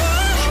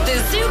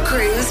 The Zoo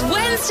Cruise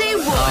Wednesday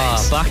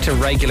Wood. Back to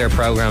regular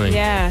programming.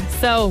 Yeah,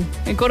 so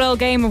a good old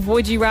game of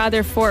Would You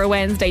Rather for a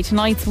Wednesday.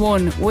 Tonight's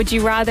one. Would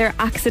you rather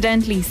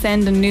accidentally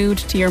send a nude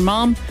to your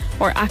mom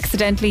or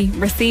accidentally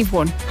receive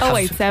one?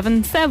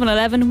 087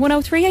 711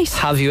 1038.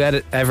 Have you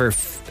ever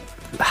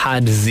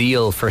had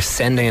zeal for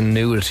sending a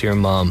nude to your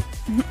mom?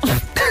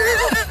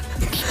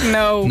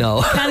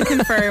 No. Can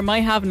confirm, I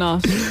have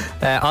not.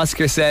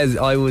 Oscar says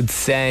I would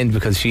send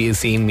because she has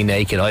seen me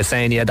naked. I was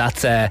saying, yeah,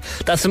 that's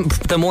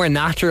the more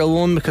natural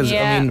one because,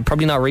 Yeah. I mean,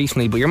 probably not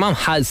recently, but your mom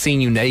has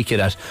seen you naked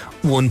at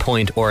one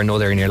point or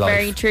another in your life.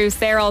 Very true.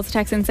 Sarah also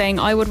texts in saying,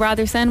 I would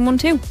rather send one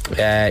too.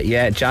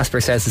 Yeah, Jasper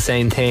says the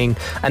same thing.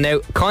 And now,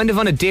 kind of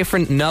on a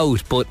different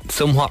note, but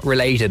somewhat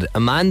related,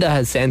 Amanda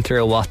has sent her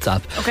a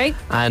WhatsApp. Okay.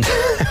 And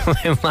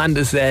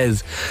Amanda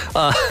says,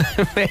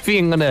 maybe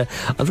I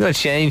was going to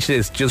change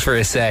this just for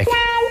a sec.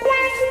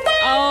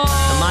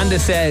 Oh. Amanda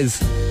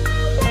says,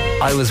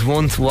 I was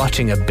once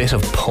watching a bit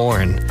of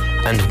porn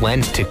and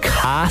went to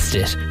cast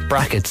it,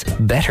 brackets,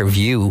 better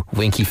view,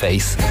 winky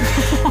face.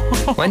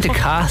 Went to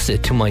cast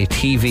it to my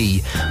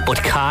TV, but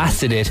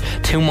casted it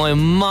to my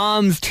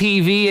mom's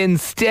TV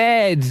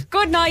instead.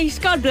 Good night.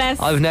 God bless.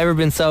 I've never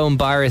been so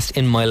embarrassed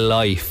in my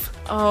life.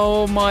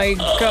 Oh my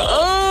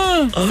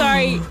God.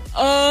 Sorry.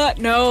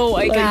 No,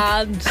 I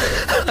can't.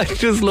 I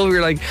just love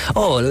you're like,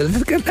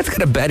 let's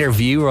get a better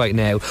view right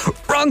now.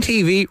 Wrong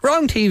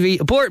TV,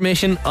 abort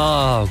mission.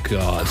 Oh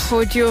God.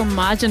 Could you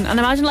imagine? And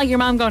imagine like your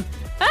mom going,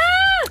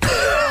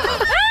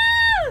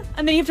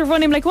 and then you have to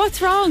run him like,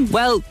 what's wrong?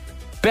 Well,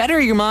 better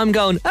your mom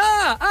going,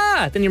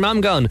 than your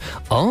mom going,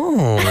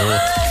 oh.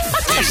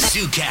 The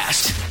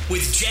ZooCast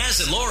with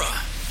Jazz and Laura.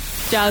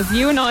 Jazz,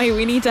 you and I,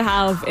 we need to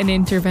have an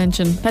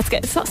intervention.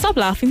 Stop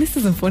laughing. This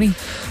isn't funny.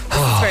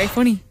 It's very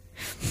funny.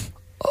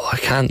 Oh, I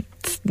can't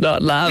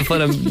not laugh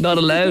when I'm not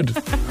allowed.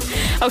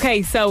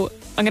 Okay, so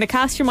I'm going to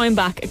cast your mind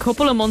back. A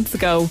couple of months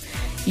ago,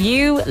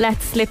 you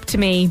let slip to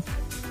me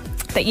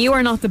that you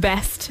are not the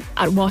best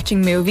at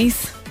watching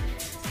movies.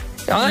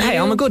 Hey,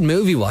 I'm a good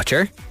movie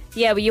watcher.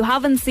 Yeah, but you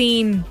haven't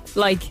seen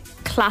like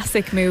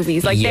classic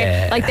movies. Like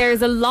Yeah.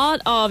 there's a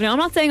lot of. Now, I'm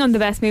not saying I'm the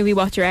best movie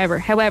watcher ever.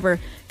 However,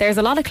 there's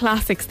a lot of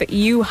classics that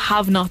you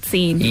have not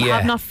seen, you Yeah.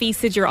 have not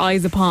feasted your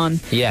eyes upon.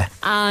 Yeah.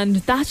 And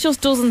that just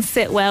doesn't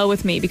sit well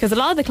with me, because a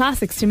lot of the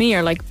classics to me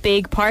are like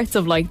big parts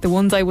of like the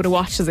ones I would have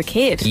watched as a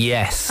kid.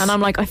 Yes. And I'm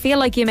like, I feel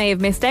like you may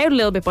have missed out a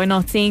little bit by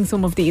not seeing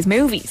some of these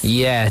movies.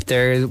 Yeah,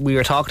 we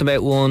were talking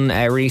about one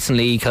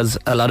recently, because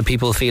a lot of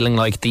people feeling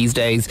like these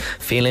days,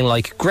 feeling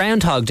like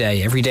Groundhog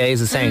Day. Every day is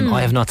the same.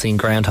 I have not seen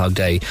Groundhog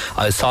Day.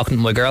 I was talking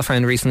to my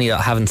girlfriend recently.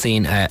 I haven't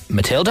seen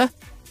Matilda.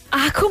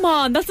 Ah, come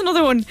on, that's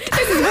another one.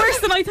 This is worse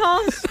than I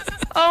thought.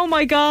 Oh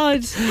my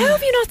God. How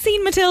have you not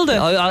seen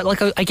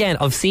Matilda? Again,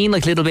 I've seen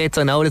like little bits.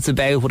 I know what it's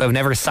about, but I've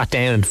never sat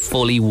down and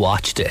fully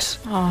watched it.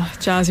 Oh,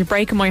 Jazz, you're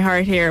breaking my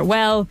heart here.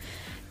 Well,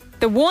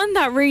 the one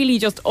that really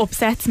just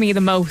upsets me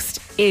the most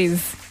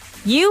is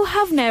you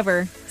have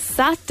never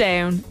sat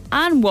down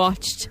and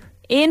watched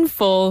in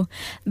full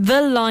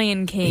The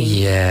Lion King.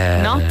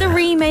 Yeah. Not the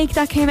remake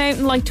that came out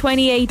in like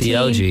 2018. The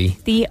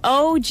OG. The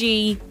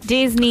OG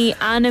Disney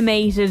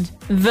animated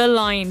The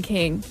Lion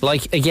King.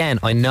 Like, again,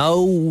 I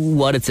know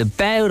what it's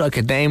about. I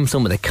could name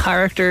some of the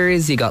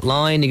characters. You got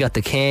Lion, you got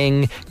the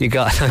King, you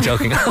got... I'm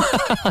joking.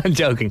 I'm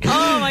joking.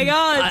 Oh my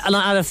God. And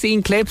I've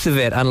seen clips of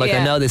it, and like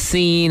I know the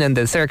scene and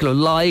the circle of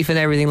life and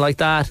everything like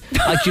that.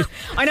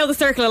 I know the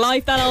circle of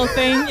life, that whole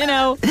thing, you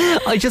know.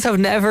 I just have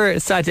never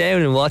sat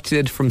down and watched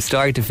it from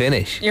start to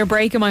finish. You're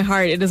breaking my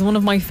heart. It is one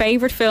of my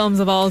favourite films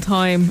of all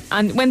time.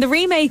 And when the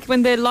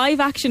live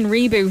action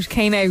reboot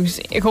came out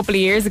a couple of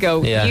years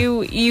ago,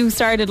 you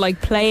started like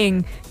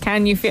playing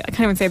Can You Feel... I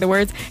can't even say the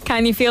words.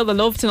 Can You Feel the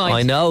Love Tonight?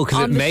 I know,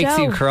 because it makes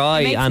you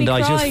cry, and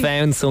I just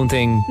found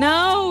something...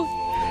 No.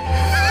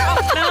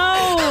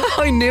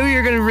 I knew you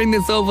were going to bring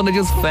this up, and I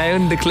just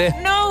found the clip.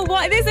 No,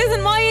 this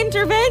isn't my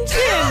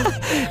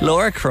intervention.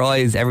 Laura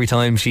cries every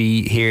time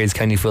she hears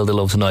Can You Feel the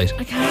Love Tonight.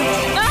 I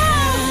can't. No.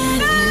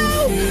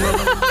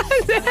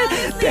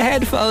 The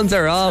headphones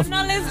are off. I'm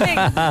not listening.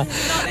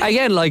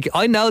 Again, like,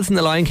 I know it's in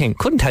The Lion King.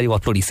 Couldn't tell you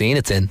what bloody scene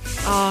it's in.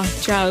 Oh,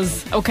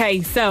 Jazz.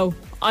 Okay, so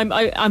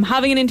I'm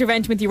having an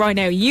intervention with you right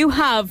now. You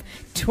have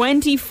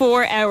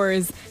 24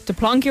 hours to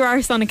plonk your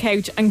arse on a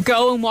couch and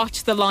go and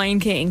watch The Lion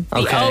King,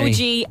 the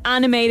OG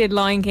animated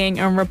Lion King,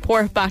 and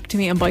report back to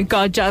me. And by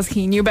God, Jazz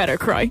Keen, you better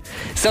cry.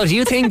 So do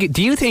you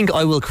think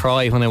I will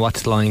cry when I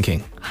watch The Lion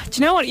King?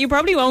 Do you know what? You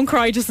probably won't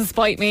cry just to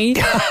spite me.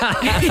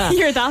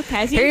 You're that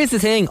petty. Here's the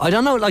thing. I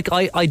don't know. Like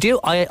I do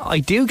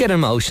get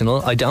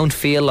emotional. I don't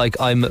feel like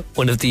I'm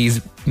one of these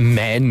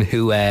men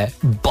who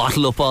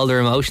bottle up all their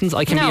emotions.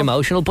 I can be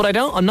emotional, but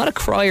I'm not a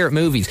crier at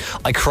movies.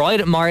 I cried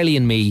at Marley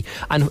and Me.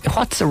 And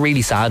what's a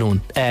really sad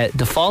one?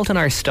 The Fault in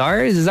Our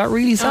Stars. Is that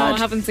really sad? Oh, I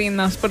haven't seen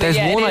that, but there's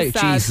one. It is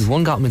sad. Jesus,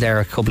 one got me there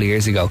a couple of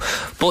years ago.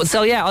 But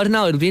so yeah, I don't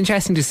know. It'll be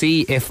interesting to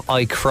see if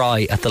I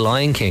cry at The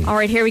Lion King. All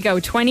right, here we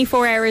go.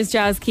 24 hours,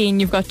 Jazz Keen.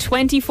 You've got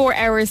 24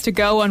 hours to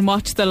go and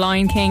watch The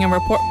Lion King and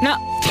report. No.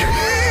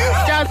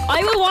 Jazz,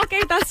 I will walk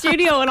out that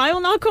studio and I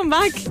will not come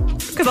back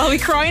because I'll be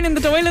crying in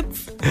the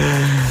toilets.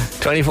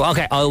 24.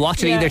 Okay, I'll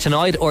watch it either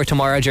tonight or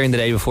tomorrow during the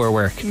day before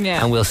work.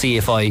 Yeah. And we'll see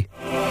if I...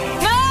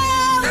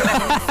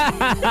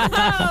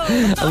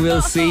 And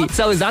we'll see.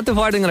 So is that the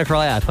part I'm going to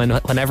cry at?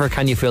 Whenever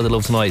Can You Feel the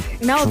Love Tonight?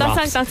 No,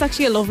 that's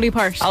actually a lovely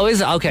part. Oh,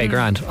 is it? Okay,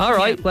 grand. All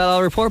right. Well,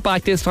 I'll report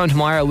back this time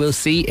tomorrow. We'll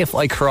see if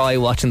I cry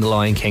watching The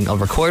Lion King. I'll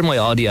record my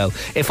audio.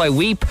 If I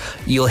weep,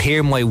 you'll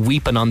hear my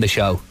weeping on the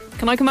show.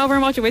 Can I come over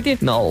and watch it with you?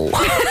 No.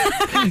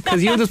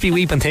 Because you'll just be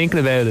weeping thinking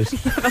about it. Yeah,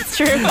 that's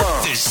true.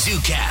 The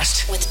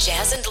ZooCast with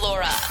Jazz and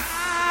Laura.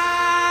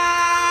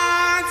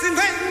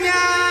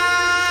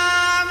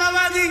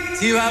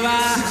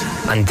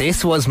 And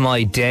this was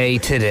my day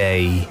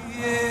today.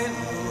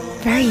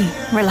 Very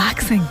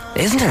relaxing.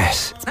 Isn't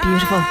it? It's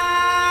beautiful.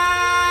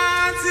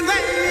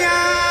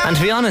 And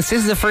to be honest,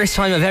 this is the first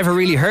time I've ever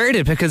really heard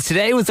it, because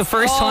today was the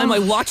first time I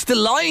watched The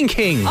Lion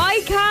King.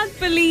 I can't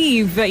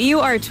believe that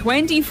you are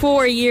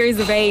 24 years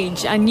of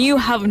age and you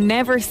have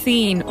never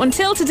seen,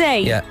 until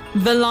today,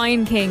 The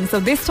Lion King.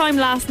 So this time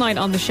last night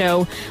on the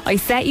show, I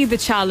set you the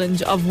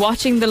challenge of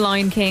watching The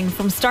Lion King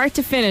from start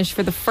to finish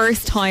for the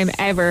first time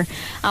ever.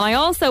 And I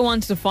also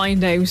wanted to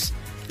find out,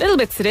 a little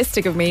bit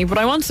sadistic of me, but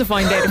I wanted to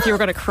find out if you were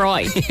going to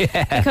cry.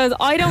 Because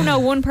I don't know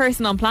one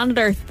person on planet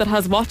Earth that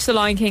has watched The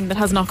Lion King that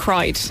has not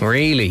cried.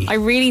 Really? I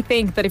really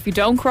think that if you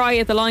don't cry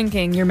at The Lion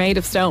King, you're made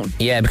of stone.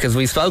 Yeah, because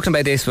we've spoken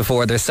about this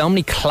before. There's so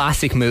many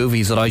classic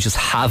movies that I just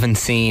haven't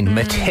seen.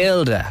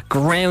 Matilda,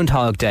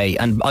 Groundhog Day,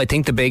 and I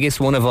think the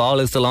biggest one of all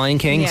is The Lion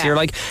King. So you're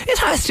like, it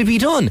has to be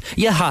done.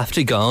 You have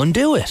to go and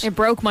do it. It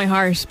broke my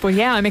heart. But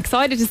yeah, I'm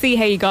excited to see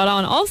how you got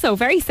on. Also,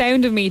 very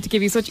sound of me to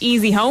give you such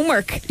easy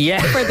homework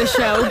for the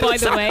show, by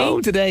the way.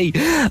 Home today,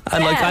 and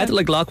like I had to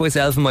like lock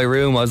myself in my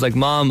room. I was like,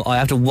 Mom, I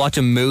have to watch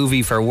a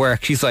movie for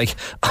work. She's like,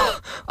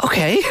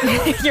 Okay.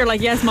 You're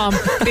like, yes, Mom,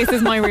 this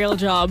is my real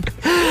job.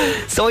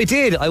 So I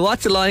did. I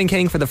watched The Lion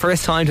King for the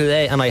first time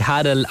today, and I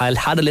had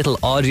a little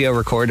audio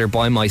recorder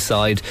by my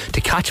side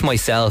to catch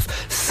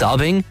myself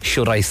sobbing,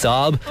 should I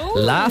sob,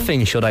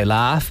 laughing, should I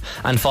laugh,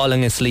 and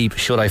falling asleep,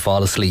 should I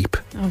fall asleep.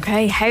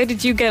 Okay, how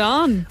did you get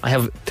on? I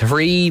have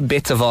 3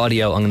 bits of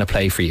audio I'm going to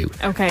play for you.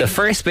 Okay. The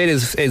first bit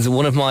is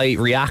one of my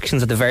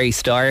reactions at the very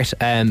start.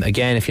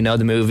 Again, if you know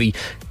the movie,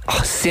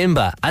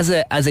 Simba as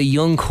a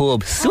young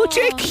cub, such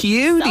a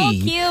cutie. So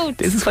cute.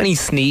 This is when he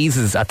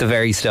sneezes at the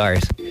very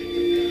start.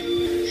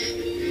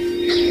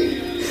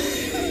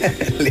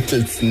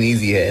 Little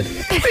sneezy head.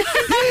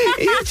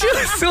 He's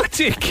just such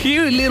a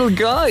cute little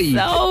guy.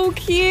 So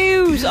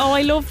cute. Oh,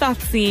 I love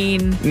that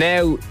scene.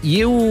 Now,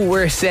 you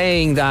were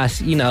saying that,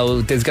 you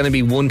know, there's going to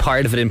be one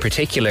part of it in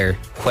particular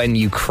when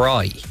you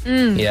cry.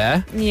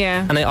 Yeah?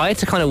 Yeah. And I had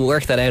to kind of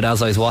work that out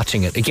as I was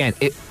watching it. Again,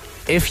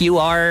 if you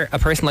are a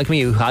person like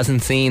me who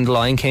hasn't seen The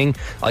Lion King,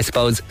 I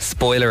suppose,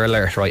 spoiler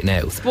alert right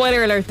now.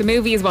 Spoiler alert, the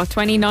movie is,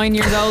 29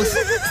 years old?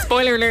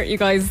 Spoiler alert, you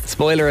guys.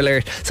 Spoiler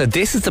alert. So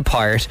this is the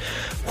part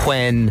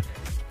when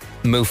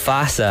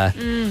Mufasa,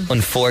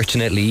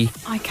 unfortunately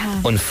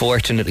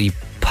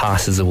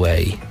passes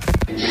away. Scar!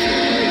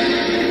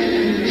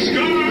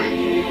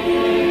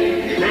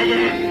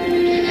 Brother!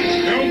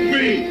 Help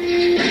me!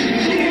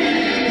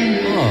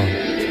 Oh.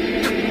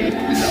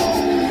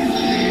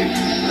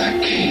 The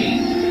king.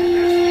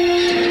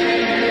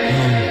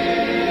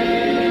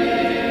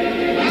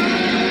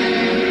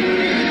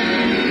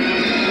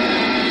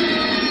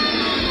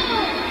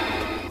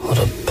 What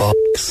a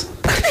box.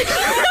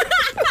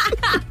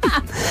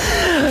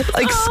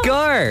 Like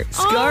Scar.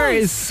 Scar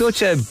is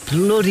such a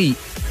bloody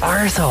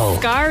arsehole.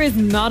 Scar is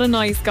not a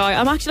nice guy.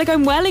 I'm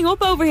welling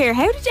up over here.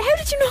 How did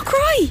you not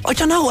cry? I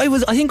don't know. I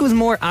think it was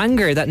more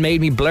anger that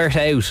made me blurt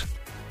out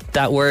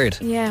that word.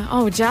 Yeah.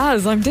 Oh,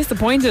 Jazz, I'm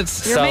disappointed.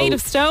 You're made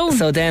of stone.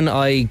 So then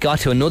I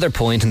got to another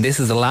point, and this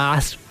is the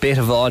last bit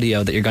of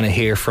audio that you're going to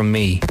hear from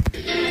me.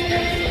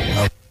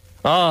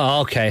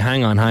 Oh, okay.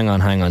 Hang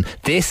on.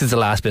 This is the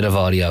last bit of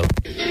audio.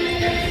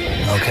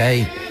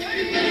 Okay.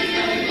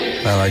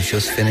 Well, I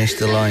just finished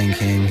The Lion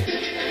King.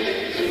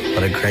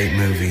 What a great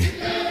movie.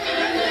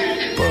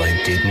 But I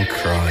didn't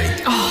cry.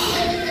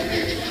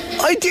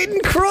 I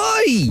didn't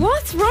cry.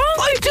 What's wrong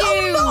with you?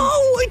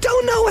 I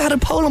don't know. I had a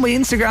poll on my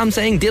Instagram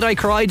saying, did I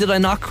cry? Did I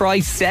not cry?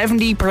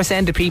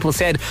 70% of people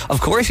said, of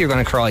course you're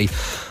going to cry.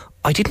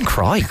 I didn't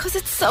cry. Because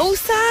it's so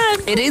sad.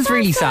 It is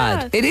really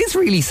sad. It is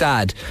really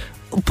sad.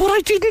 But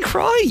I didn't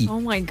cry. Oh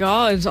my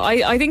God.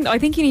 I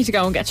think you need to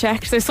go and get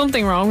checked. There's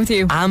something wrong with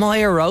you. Am I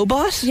a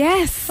robot?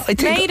 Yes.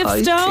 Made of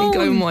stone. I think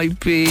I might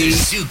be.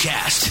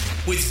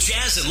 ZooCast with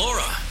Jazz and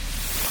Laura.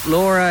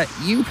 Laura,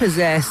 you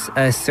possess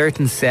a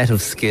certain set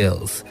of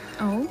skills.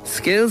 Oh.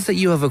 Skills that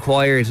you have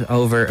acquired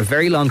over a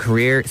very long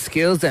career.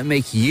 Skills that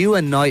make you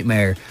a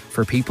nightmare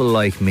for people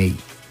like me.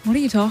 What are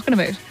you talking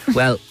about?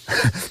 Well,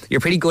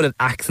 you're pretty good at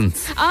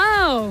accents.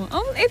 Oh,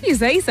 if you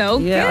say so.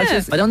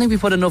 Yeah. I don't think we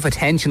put enough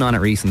attention on it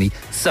recently,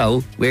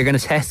 so we're going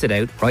to test it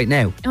out right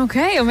now.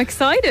 Okay, I'm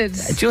excited.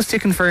 Just to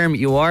confirm,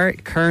 you are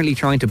currently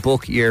trying to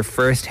book your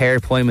first hair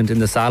appointment in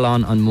the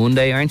salon on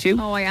Monday, aren't you?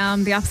 Oh, I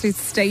am. The absolute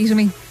state of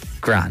me.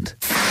 Grand.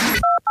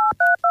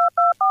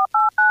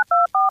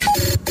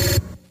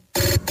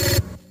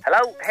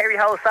 Hello, Hairy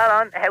Hole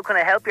Salon. How can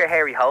I help your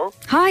hairy hole?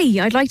 Hi,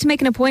 I'd like to make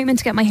an appointment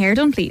to get my hair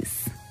done, please.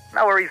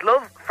 No worries,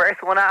 love.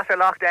 First one after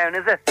lockdown,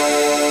 is it?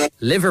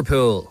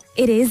 Liverpool.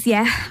 It is,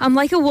 yeah. I'm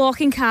like a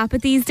walking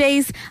carpet these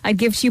days. I'd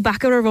give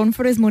Chewbacca a run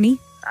for his money.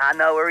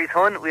 No worries,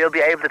 hun. We'll be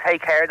able to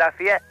take care of that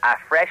for you. A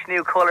fresh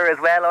new colour as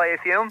well, I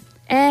assume?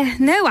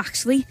 No,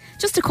 actually.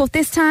 Just a cut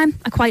this time.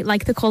 I quite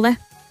like the colour.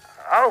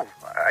 Oh,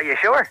 are you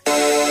sure?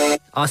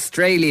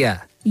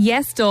 Australia.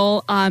 Yes,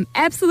 doll. I'm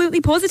absolutely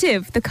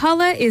positive. The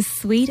colour is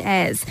sweet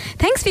as.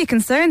 Thanks for your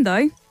concern,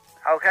 though.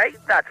 Okay,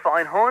 that's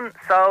fine, hun.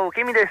 So,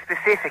 give me the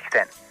specifics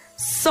then.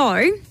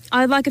 So,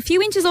 I'd like a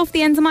few inches off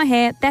the ends of my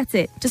hair. That's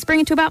it. Just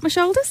bring it to about my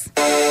shoulders.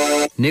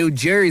 New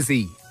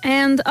Jersey.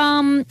 And,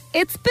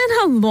 it's been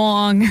a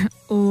long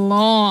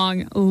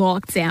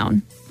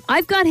lockdown.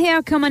 I've got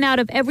hair coming out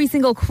of every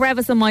single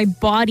crevice of my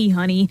body,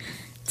 honey.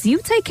 Do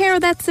you take care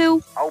of that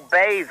too? Oh,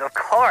 babes, of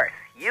course.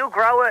 You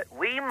grow it,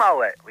 we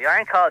mow it. We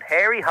aren't called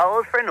hairy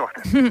holes for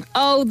nothing.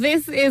 Oh,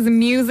 this is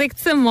music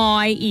to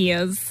my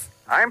ears.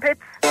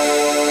 Armpits?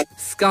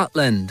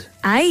 Scotland.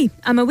 Aye,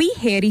 I'm a wee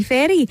hairy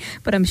fairy,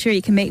 but I'm sure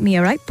you can make me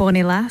a right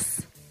bonny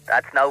lass.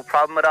 That's no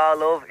problem at all,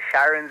 love.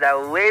 Sharon's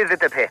a whiz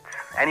at the pits.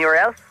 Anywhere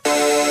else?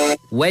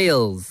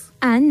 Wales.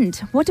 And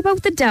what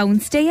about the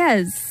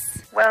downstairs?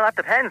 Well, that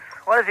depends.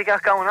 What have you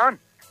got going on?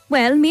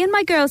 Well, me and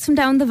my girls from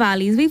down the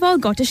valleys, we've all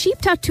got a sheep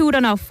tattooed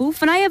on our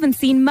foof, and I haven't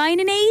seen mine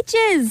in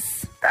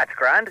ages. That's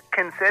grand.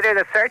 Consider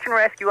the search and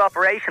rescue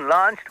operation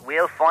launched.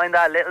 We'll find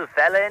that little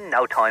fella in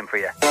no time for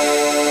you.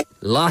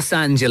 Los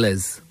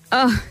Angeles.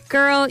 Oh,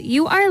 girl,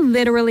 you are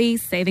literally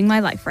saving my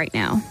life right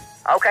now.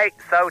 Okay,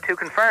 so to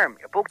confirm,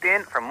 you're booked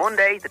in for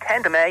Monday, the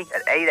 10th of May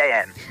at 8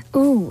 a.m.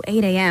 Ooh,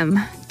 8 a.m.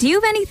 Do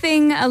you have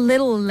anything a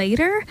little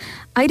later?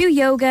 I do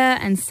yoga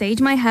and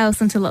sage my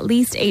house until at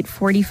least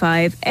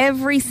 8:45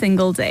 every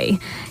single day.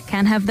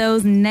 Can't have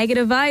those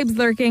negative vibes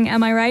lurking,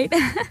 am I right?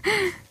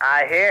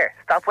 Here.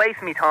 Stop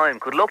wasting me time.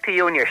 Good luck to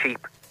you and your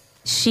sheep.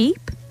 Sheep?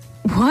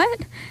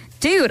 What?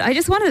 Dude, I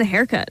just wanted a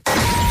haircut.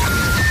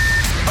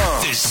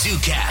 The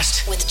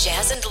ZooCast with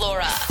Jazz and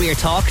Laura. We are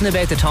talking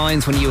about the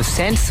times when you have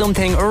sent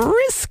something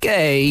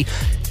risque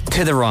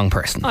to the wrong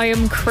person. I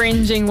am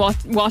cringing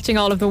watching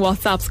all of the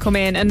WhatsApps come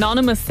in.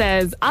 Anonymous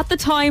says, at the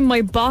time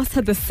my boss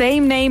had the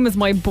same name as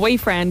my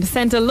boyfriend.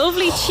 Sent a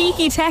lovely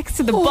cheeky text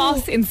to the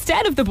boss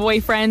instead of the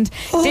boyfriend.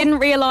 Didn't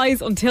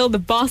realise until the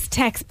boss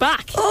texts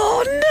back.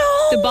 Oh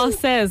no! The boss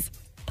says,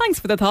 thanks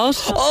for the thought.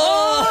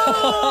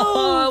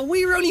 Oh,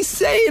 we were only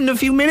saying a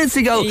few minutes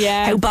ago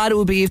how bad it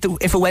would be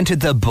if it went to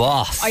the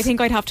boss. I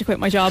think I'd have to quit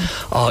my job.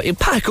 Oh,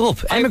 pack up,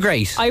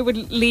 emigrate. I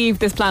would leave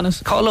this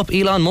planet. Call up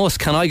Elon Musk.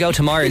 Can I go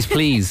to Mars,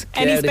 please?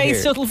 Any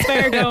space shuttle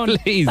spare going?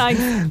 Please.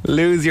 Thanks.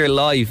 Lose your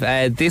life.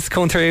 This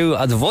come through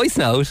as a voice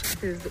note.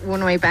 This is one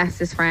of my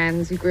bestest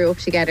friends. We grew up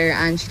together,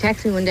 and she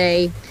texted me one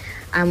day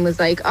and was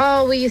like,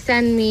 oh, will you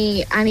send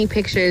me any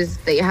pictures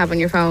that you have on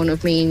your phone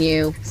of me and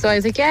you? So I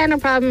was like, yeah, no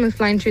problem. I was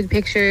flying through the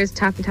pictures,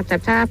 tap and tap,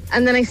 tap, tap.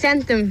 And then I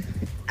sent them,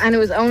 and it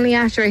was only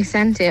after I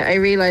sent it I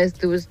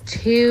realised there was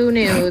 2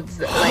 nudes,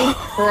 like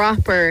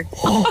proper,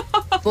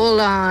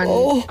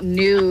 full-on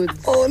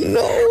nudes. Oh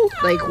no!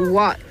 Like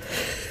what?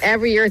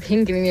 Ever you're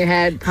thinking in your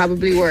head,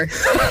 probably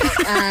worse.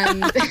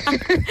 And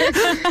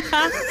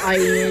I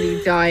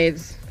nearly died.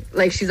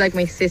 Like, she's like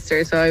my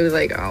sister, so I was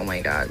like, oh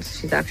my God,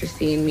 she's after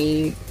seeing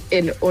me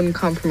in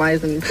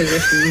uncompromising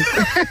positions.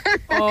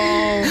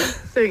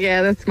 So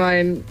yeah, that's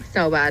mine.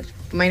 So bad.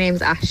 My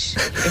name's Ash,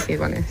 if you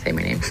want to say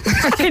my name.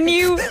 Can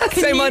you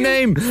say my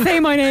name? Say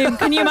my name.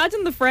 Can you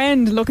imagine the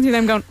friend looking through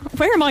them going,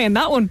 where am I in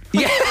that one?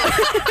 Yeah.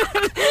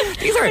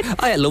 These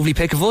are lovely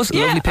pic of us.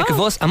 Lovely pic of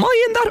us. Am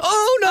I in that?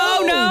 Oh no!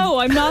 Oh no,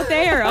 I'm not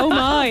there. Oh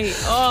my.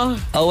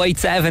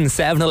 087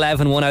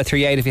 711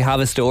 1038 if you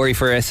have a story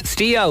for us.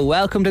 Stio,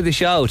 welcome to the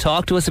show.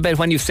 Talk to us about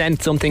when you've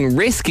sent something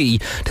risky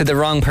to the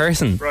wrong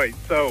person. Right,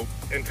 so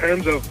in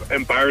terms of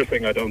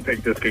embarrassing, I don't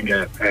think this can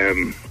get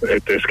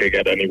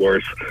any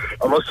worse.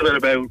 I must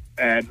have been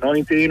about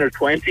 19 or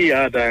 20.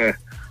 I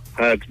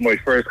had my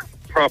first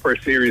proper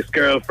serious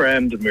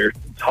girlfriend, and we were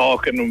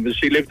talking, and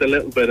she lived a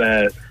little bit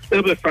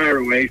far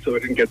away, so I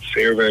didn't get to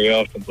see her very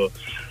often. But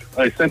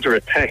I sent her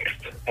a text,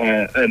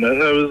 and it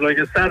was like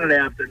a Saturday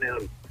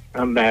afternoon,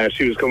 and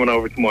she was coming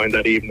over to mine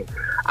that evening,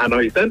 and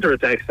I sent her a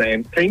text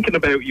saying, thinking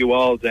about you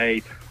all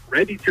day,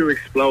 ready to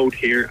explode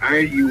here. Are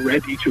you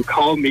ready to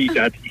call me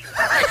daddy?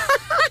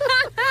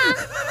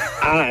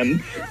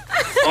 And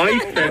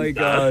I sent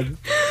that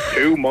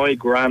to my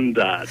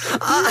granddad.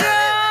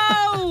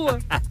 No!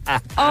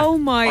 Oh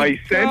my God. I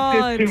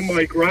sent it to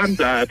my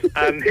granddad,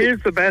 and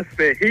here's the best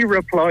bit. He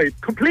replied,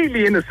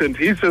 completely innocent.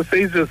 He's just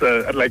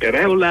like an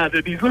old lad,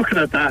 and he's looking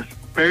at that,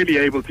 barely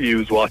able to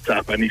use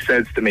WhatsApp, and he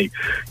says to me,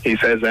 he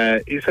says,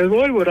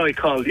 why would I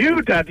call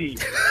you daddy?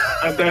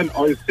 And then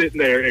I was sitting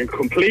there in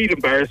complete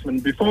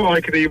embarrassment. Before I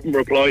could even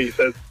reply, he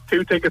says,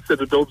 2 tickets to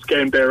the Dubs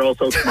game there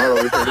also tomorrow.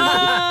 Oh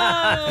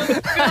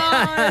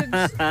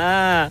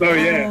God. So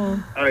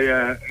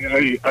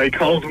yeah, I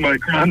called my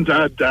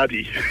granddad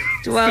daddy.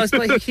 Well,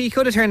 he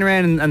could have turned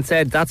around and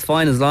said, that's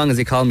fine as long as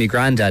you call me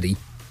granddaddy.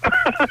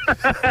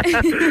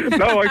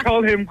 No, I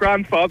call him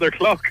Grandfather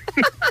Clock.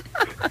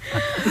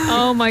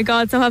 Oh my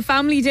God, so have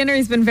family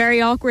dinners been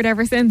very awkward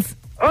ever since?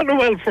 Oh no,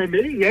 well for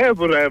me, yeah,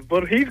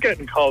 but he's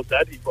getting called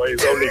daddy by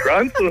his only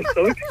grandson,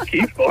 so it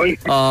keeps going.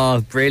 Oh,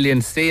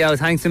 brilliant. Theo,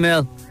 thanks a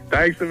mil.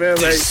 Thanks a mil,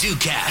 The mate.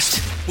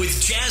 ZooCast with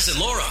Jazz and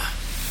Laura.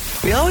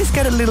 We always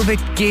get a little bit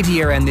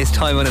giddy around this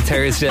time on a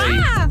Thursday. The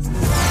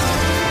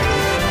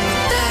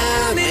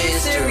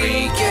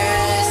mystery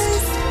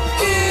guest.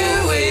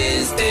 Who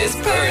is this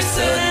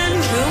person?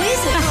 Who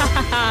is it?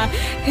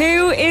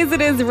 Who is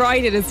it is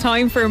right. It is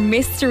time for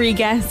Mystery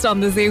Guest on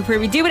the Zoo Crew.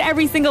 We do it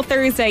every single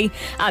Thursday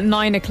at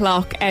 9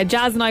 o'clock.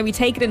 Jazz and I, we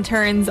take it in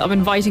turns of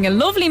inviting a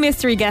lovely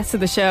mystery guest to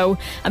the show,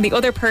 and the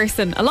other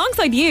person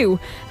alongside you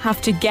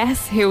have to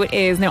guess who it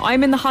is. Now,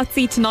 I'm in the hot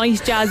seat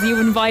tonight, Jazz. You've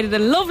invited a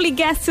lovely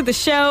guest to the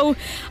show.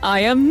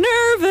 I am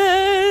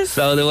nervous.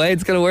 So the way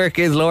it's going to work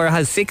is Laura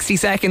has 60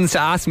 seconds to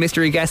ask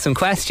mystery guest some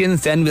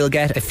questions, then we'll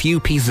get a few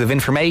pieces of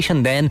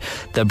information, then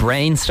the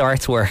brain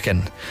starts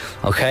working.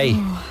 Okay.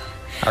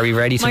 Are we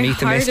ready to meet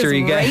the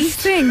mystery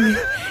guest? Racing.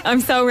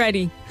 I'm so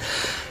ready.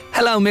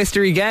 Hello,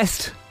 mystery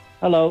guest.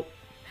 Hello.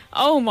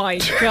 Oh my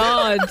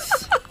God.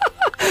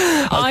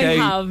 I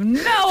have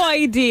no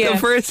idea. The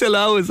first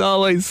hello is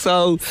always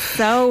so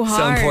hard.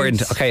 So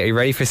important. Okay, are you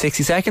ready for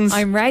 60 seconds?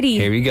 I'm ready.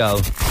 Here we go.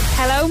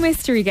 Hello,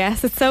 mystery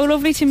guest. It's so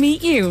lovely to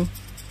meet you.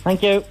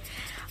 Thank you.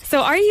 So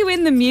are you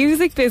in the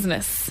music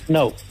business?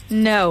 No.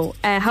 No.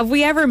 Have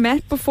we ever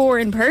met before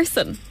in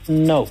person?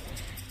 No.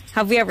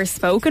 Have we ever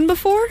spoken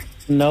before?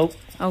 No.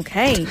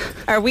 Okay.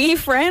 Are we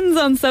friends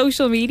on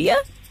social media?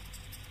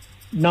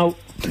 No.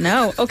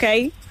 No.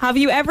 Okay. Have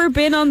you ever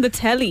been on the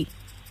telly?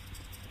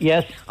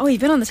 Yes. Oh,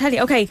 you've been on the telly.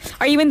 Okay.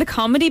 Are you in the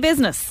comedy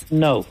business?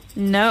 No.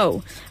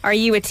 No. Are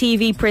you a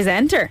TV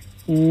presenter?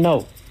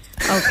 No.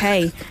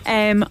 Okay.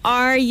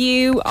 Are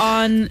you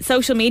on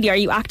social media? Are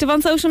you active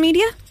on social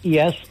media?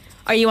 Yes.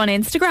 Are you on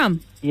Instagram?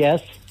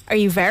 Yes. Are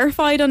you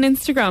verified on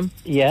Instagram?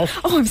 Yes.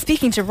 Oh, I'm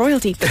speaking to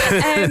royalty.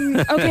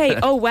 Okay.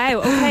 Oh, wow.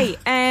 Okay.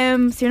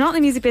 So you're not in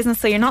the music business,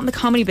 so you're not in the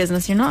comedy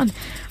business. You're not.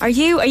 Are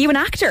you an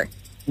actor?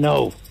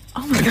 No.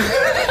 Oh my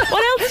god!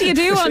 What else do you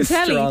do on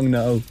telly? Strong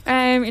no.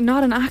 You're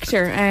not an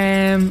actor.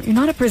 You're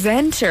not a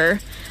presenter.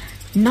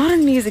 Not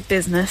in the music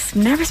business.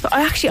 Never.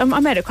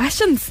 I'm out of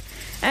questions.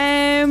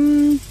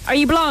 Are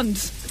you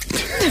blonde?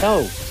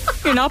 No.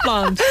 You're not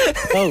blonde.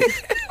 No.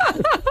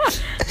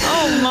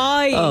 Oh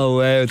my! Oh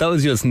wow, that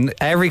was just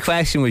every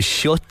question was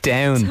shut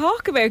down.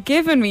 Talk about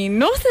giving me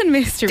nothing,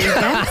 mystery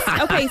guest.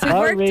 Okay, so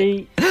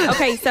Sorry.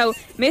 Okay, so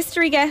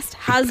mystery guest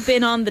has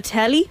been on the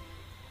telly.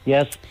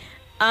 Yes.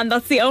 And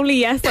that's the only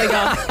yes I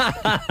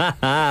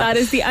got. That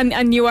is the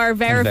and you are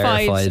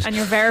verified, and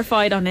you're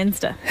verified on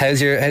Insta.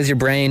 How's your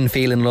brain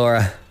feeling,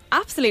 Laura?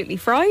 Absolutely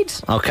fried.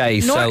 Okay,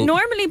 so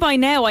normally by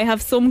now I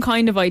have some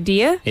kind of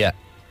idea. Yeah.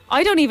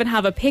 I don't even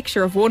have a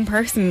picture of one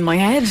person in my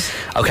head.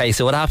 Okay,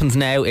 so what happens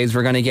now is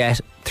we're going to get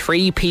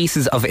 3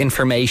 pieces of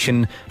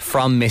information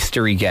from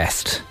mystery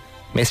guest.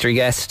 Mystery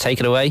guest, take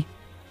it away.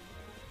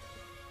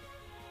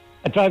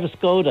 I drive a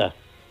Skoda.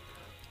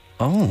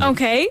 Oh.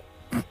 Okay.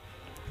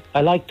 I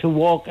like to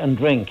walk and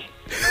drink.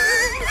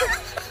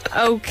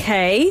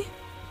 Okay.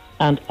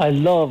 And I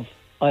love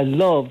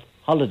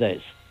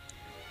holidays.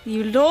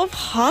 You love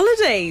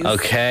holidays.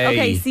 Okay.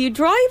 Okay, so you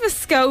drive a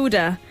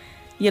Skoda,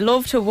 you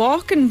love to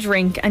walk and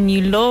drink, and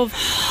you love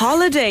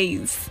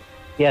holidays.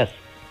 Yes.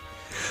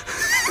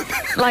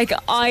 Like,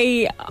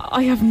 I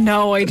have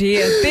no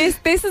idea.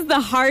 This is the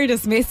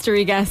hardest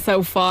mystery guess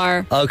so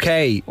far.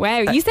 Okay. Wow,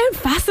 you sound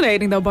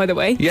fascinating though, by the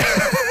way. Yeah.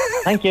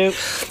 Thank you.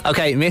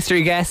 Okay,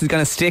 mystery guest is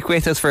going to stick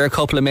with us for a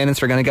couple of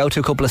minutes. We're going to go to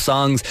a couple of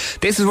songs.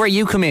 This is where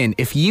you come in.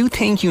 If you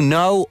think you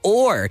know,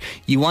 or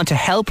you want to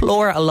help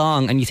Laura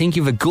along and you think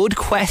you have a good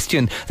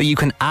question that you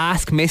can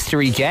ask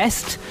mystery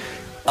guest,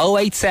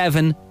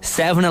 087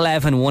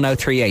 711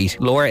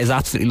 1038. Laura is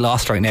absolutely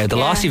lost right now. The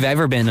lost you've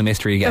ever been a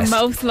mystery guest. The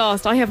most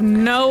lost. I have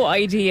no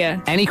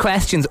idea. Any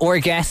questions or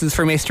guesses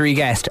for mystery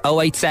guest?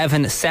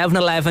 087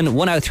 711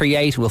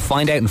 1038. We'll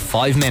find out in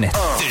 5 minutes.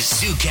 The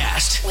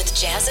ZooCast with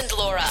Jazz and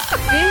Laura.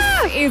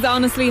 This is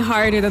honestly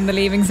harder than the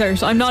Leaving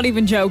Cert. I'm not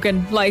even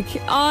joking. Like,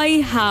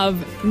 I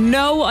have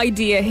no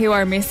idea who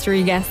our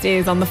mystery guest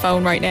is on the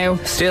phone right now.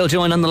 Still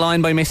joined on the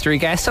line by mystery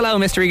guest. Hello,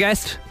 mystery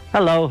guest.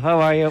 Hello,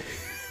 how are you?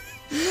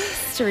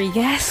 Mystery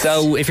guest.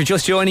 So if you're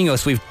just joining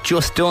us, we've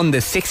just done the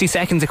 60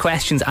 seconds of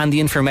questions and the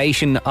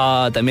information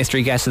that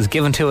mystery guest has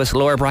given to us.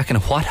 Laura Bracken,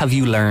 what have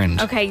you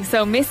learned? Okay,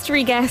 so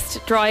mystery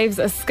guest drives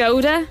a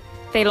Skoda.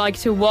 They like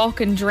to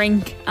walk and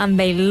drink, and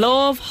they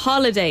love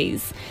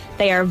holidays.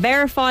 They are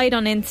verified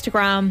on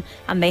Instagram,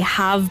 and they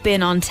have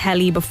been on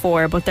telly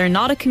before, but they're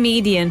not a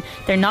comedian,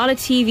 they're not a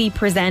TV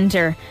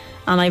presenter,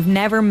 and I've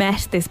never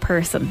met this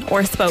person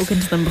or spoken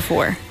to them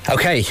before.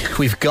 Okay,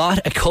 we've got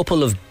a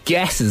couple of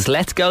guesses.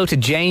 Let's go to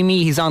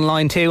Jamie. He's on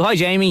line too. Hi,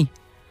 Jamie.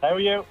 How are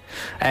you?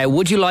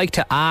 Would you like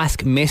to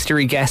ask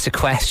mystery guest a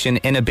question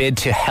in a bid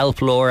to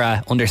help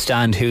Laura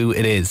understand who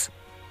it is?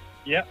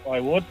 Yeah, I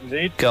would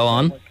indeed. Go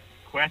on. My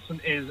question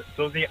is,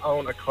 does he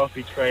own a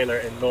coffee trailer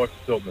in North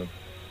Dublin?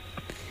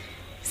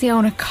 Does he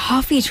own a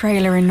coffee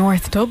trailer in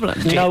North Dublin?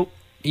 No.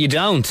 You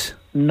don't?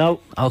 No.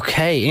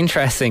 Okay,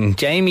 interesting.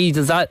 Jamie,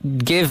 does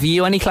that give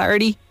you any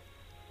clarity?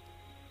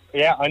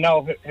 Yeah, I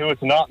know who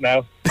it's not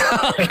now.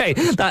 Okay,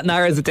 that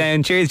narrows it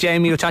down. Cheers,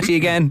 Jamie. We'll talk to you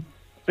again.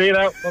 See you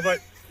now. Bye-bye.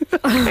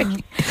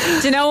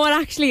 Do you know what?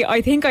 Actually,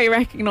 I think I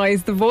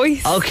recognise the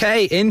voice.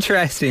 Okay,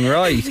 interesting.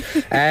 Right.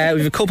 We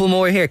have a couple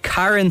more here.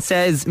 Karen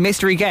says,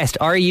 mystery guest,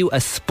 are you a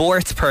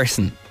sports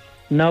person?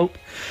 No.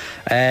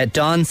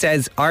 Don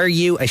says, are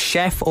you a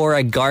chef or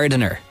a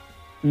gardener?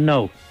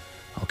 No.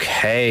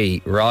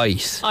 Okay,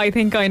 right. I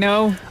think I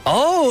know.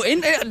 Oh,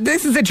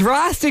 this is a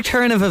drastic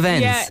turn of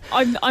events. Yeah,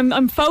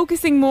 I'm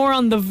focusing more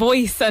on the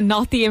voice and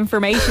not the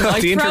information.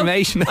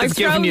 Information has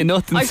given you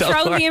nothing I've so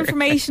thrown far. the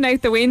information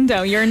out the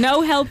window. You're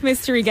no help,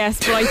 mystery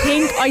guest, but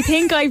I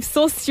think I've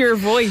sussed your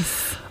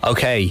voice.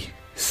 Okay,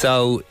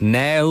 so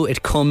now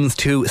it comes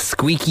to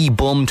squeaky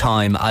bum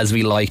time, as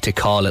we like to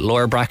call it.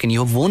 Laura Bracken, you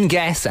have one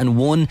guess and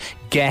one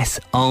guess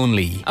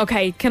only.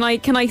 Okay, can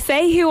I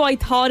say who I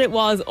thought it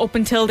was up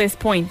until this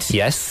point?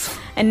 Yes.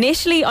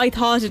 Initially, I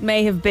thought it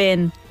may have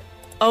been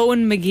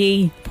Owen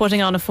McGee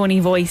putting on a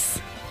funny voice.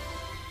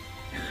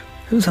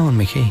 Who's Owen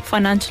McGee?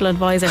 Financial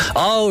advisor.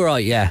 Oh,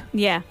 right, yeah.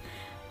 Yeah.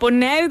 But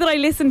now that I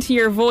listen to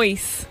your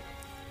voice,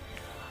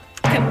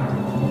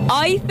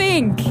 I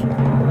think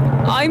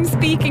I'm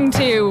speaking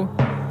to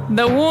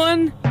the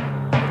one,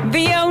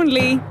 the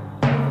only,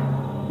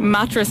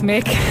 Mattress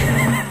Mick.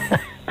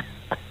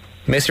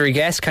 Mystery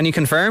guest, can you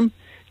confirm?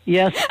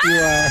 Yes, you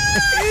are.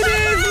 It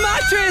is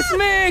Mattress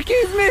Mick!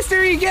 He's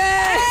mystery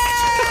guest!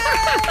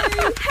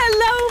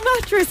 Hello,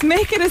 Mattress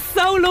Mick. It is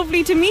so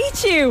lovely to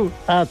meet you.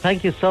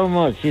 Thank you so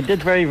much. You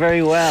did very,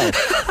 very well.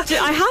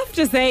 I have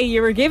to say,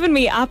 you were giving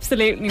me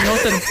absolutely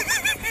nothing.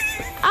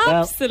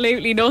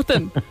 Absolutely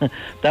nothing.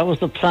 That was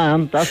the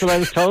plan. That's what I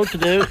was told to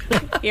do.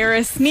 You're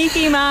a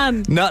sneaky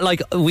man. Not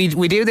like we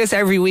do this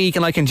every week,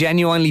 and I can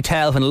genuinely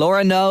tell when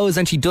Laura knows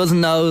and she doesn't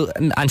know.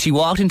 And she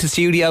walked into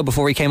studio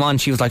before we came on.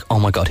 She was like, "Oh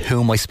my God, who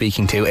am I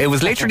speaking to?" It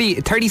was literally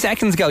 30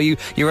 seconds ago. You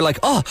were like,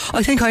 "Oh,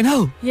 I think I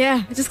know."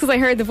 Yeah, just because I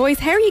heard the voice.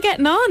 How are you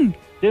getting on?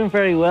 Doing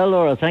very well,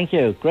 Laura. Thank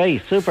you.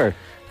 Great, super.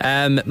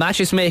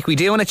 Mattress Mick, we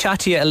do want to chat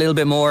to you a little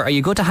bit more. Are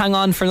you good to hang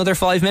on for another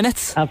 5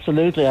 minutes?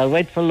 Absolutely. I'll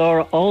wait for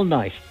Laura all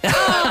night.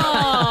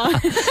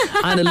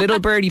 And a little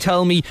birdie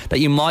told me that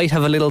you might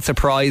have a little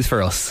surprise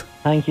for us.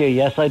 Thank you.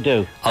 Yes, I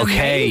do.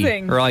 Okay,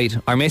 Amazing. right.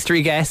 Our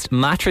mystery guest,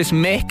 Mattress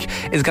Mick,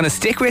 is going to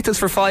stick with us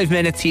for 5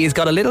 minutes. He has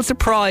got a little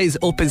surprise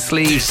up his The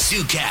sleeve.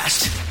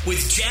 ZooCast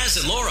with Jazz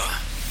and Laura.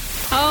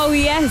 Oh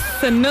yes,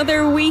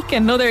 another week,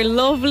 another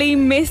lovely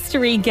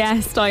mystery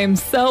guest. I am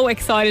so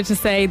excited to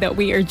say that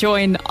we are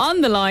joined on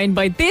the line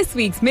by this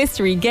week's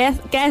mystery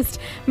guest,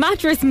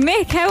 Mattress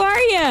Mick. How are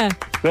you?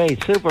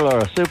 Great, super,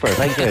 Laura, super.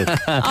 Thank you.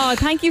 Oh,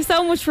 thank you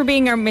so much for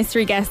being our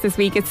mystery guest this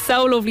week. It's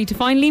so lovely to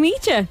finally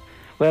meet you.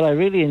 Well, I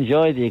really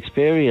enjoyed the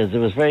experience. It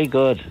was very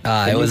good.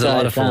 It was a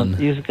lot of fun.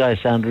 You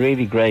guys sound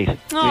really great.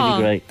 Really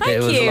great. Thank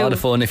It was you. a lot of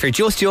fun. If you're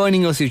just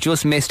joining us, you've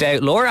just missed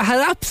out. Laura had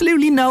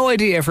absolutely no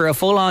idea for a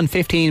full-on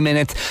 15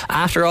 minutes.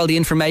 After all the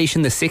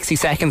information, the 60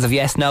 seconds of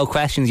yes-no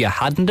questions, you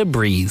hadn't a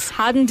breeze.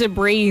 Hadn't a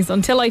breeze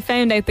until I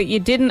found out that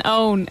you didn't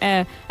own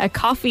a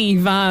coffee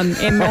van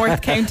in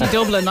North County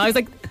Dublin. I was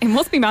like, it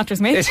must be Mattress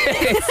Mick.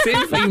 It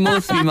simply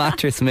must be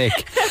Mattress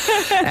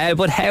Mick.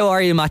 But how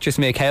are you, Mattress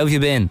Mick? How have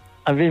you been?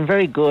 I've been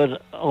very good,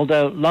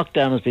 although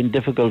lockdown has been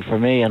difficult for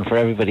me and for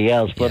everybody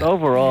else. But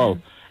overall,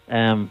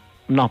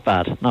 not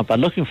bad. Not bad.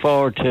 Looking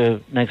forward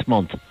to next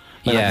month.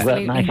 When I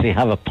can actually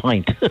have a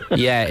pint.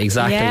 Yeah,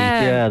 exactly.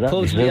 Yeah, that'd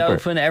Pubs be be super.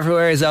 open,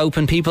 everywhere is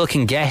open. People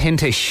can get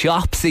into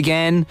shops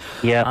again.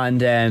 Yeah,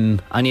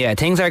 and yeah,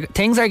 things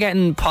are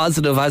getting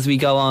positive as we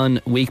go on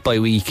week by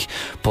week.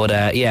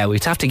 But yeah, we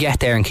have to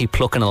get there and keep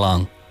plucking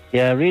along.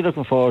 Yeah, really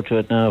looking forward to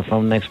it now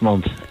from next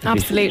month.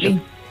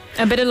 Absolutely.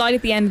 A bit of light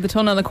at the end of the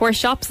tunnel. Of course,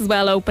 shops as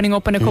well opening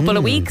up in a couple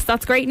of weeks.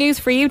 That's great news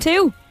for you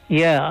too.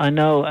 Yeah, I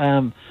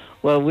know.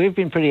 Well, we've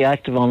been pretty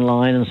active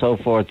online and so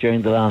forth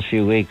during the last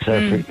few weeks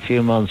or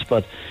few months,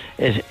 but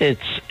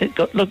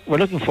look, we're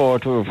looking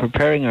forward to it. We're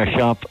preparing our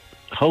shop.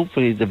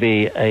 Hopefully there'll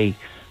be a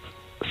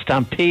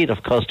stampede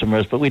of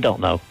customers, but we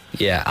don't know.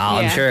 Yeah,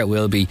 I'm sure it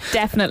will be.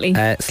 Definitely.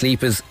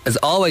 Sleep is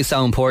always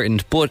so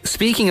important. But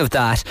speaking of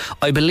that,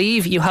 I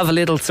believe you have a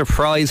little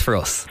surprise for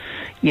us.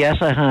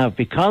 Yes, I have.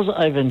 Because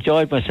I've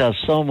enjoyed myself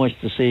so much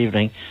this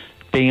evening,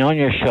 being on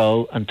your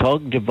show and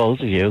talking to both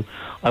of you,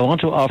 I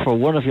want to offer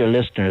one of your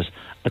listeners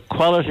a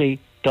quality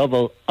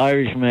double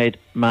Irish-made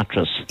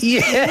mattress.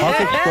 Yes!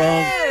 Pocket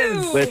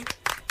sprung with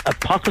a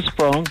pocket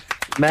sprung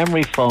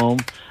memory foam,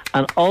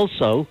 and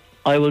also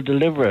I will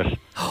deliver it.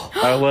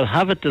 I will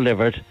have it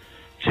delivered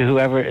to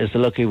whoever is the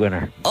lucky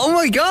winner. Oh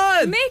my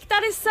God! Mick,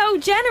 that is so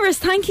generous.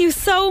 Thank you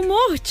so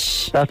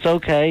much. That's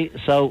okay.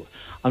 So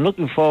I'm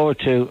looking forward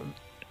to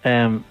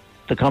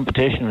the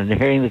competition and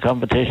hearing the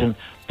competition,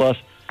 but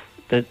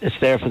it's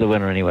there for the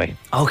winner anyway.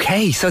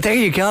 Okay, so there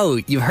you go.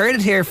 You've heard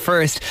it here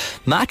first.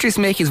 Mattress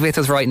Mick is with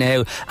us right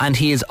now, and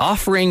he is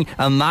offering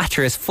a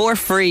mattress for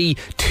free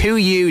to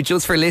you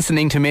just for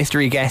listening to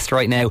Mystery Guest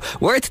right now.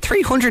 Worth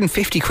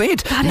 350 quid.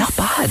 That Not is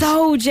bad.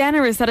 so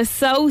generous. That is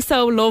so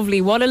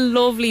lovely. What a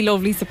lovely,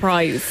 lovely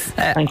surprise.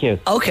 Thank you.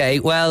 Okay,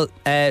 well,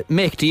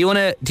 Mick, do you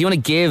want to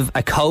give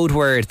a code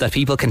word that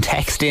people can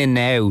text in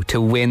now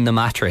to win the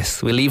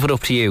mattress? We'll leave it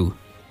up to you.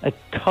 A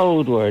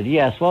code word,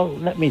 yes. Well,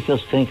 let me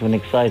just think of an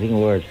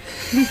exciting word.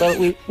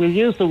 So we'll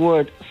use the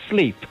word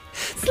sleep.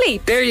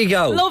 Sleep. There you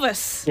go. Love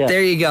it. Yeah.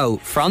 There you go.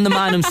 From the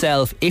man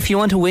himself. If you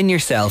want to win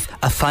yourself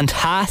a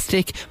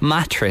fantastic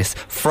mattress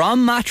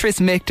from Mattress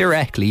Mick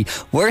directly,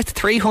 worth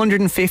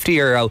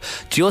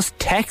 €350, just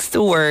text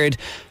the word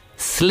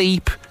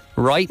sleep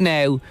right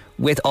now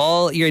with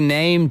all your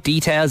name,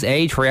 details,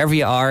 age, wherever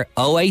you are,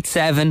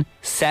 087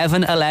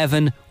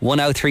 711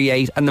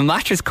 1038, and the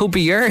mattress could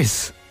be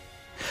yours.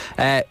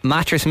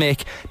 Mattress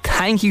Mick,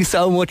 thank you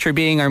so much for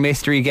being our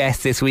mystery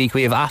guest this week.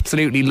 We have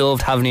absolutely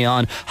loved having you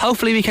on.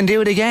 Hopefully we can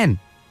do it again.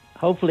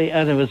 Hopefully,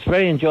 and it was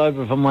very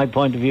enjoyable from my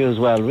point of view as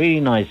well. Really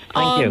nice.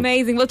 Thank you.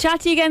 Amazing. We'll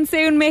chat to you again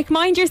soon, Mick.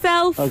 Mind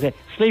yourself. Okay.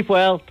 Sleep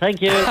well.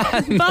 Thank you.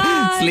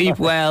 Bye. Sleep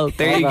well.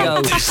 There you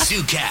go. The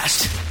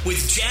ZooCast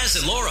with Jazz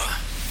and Laura.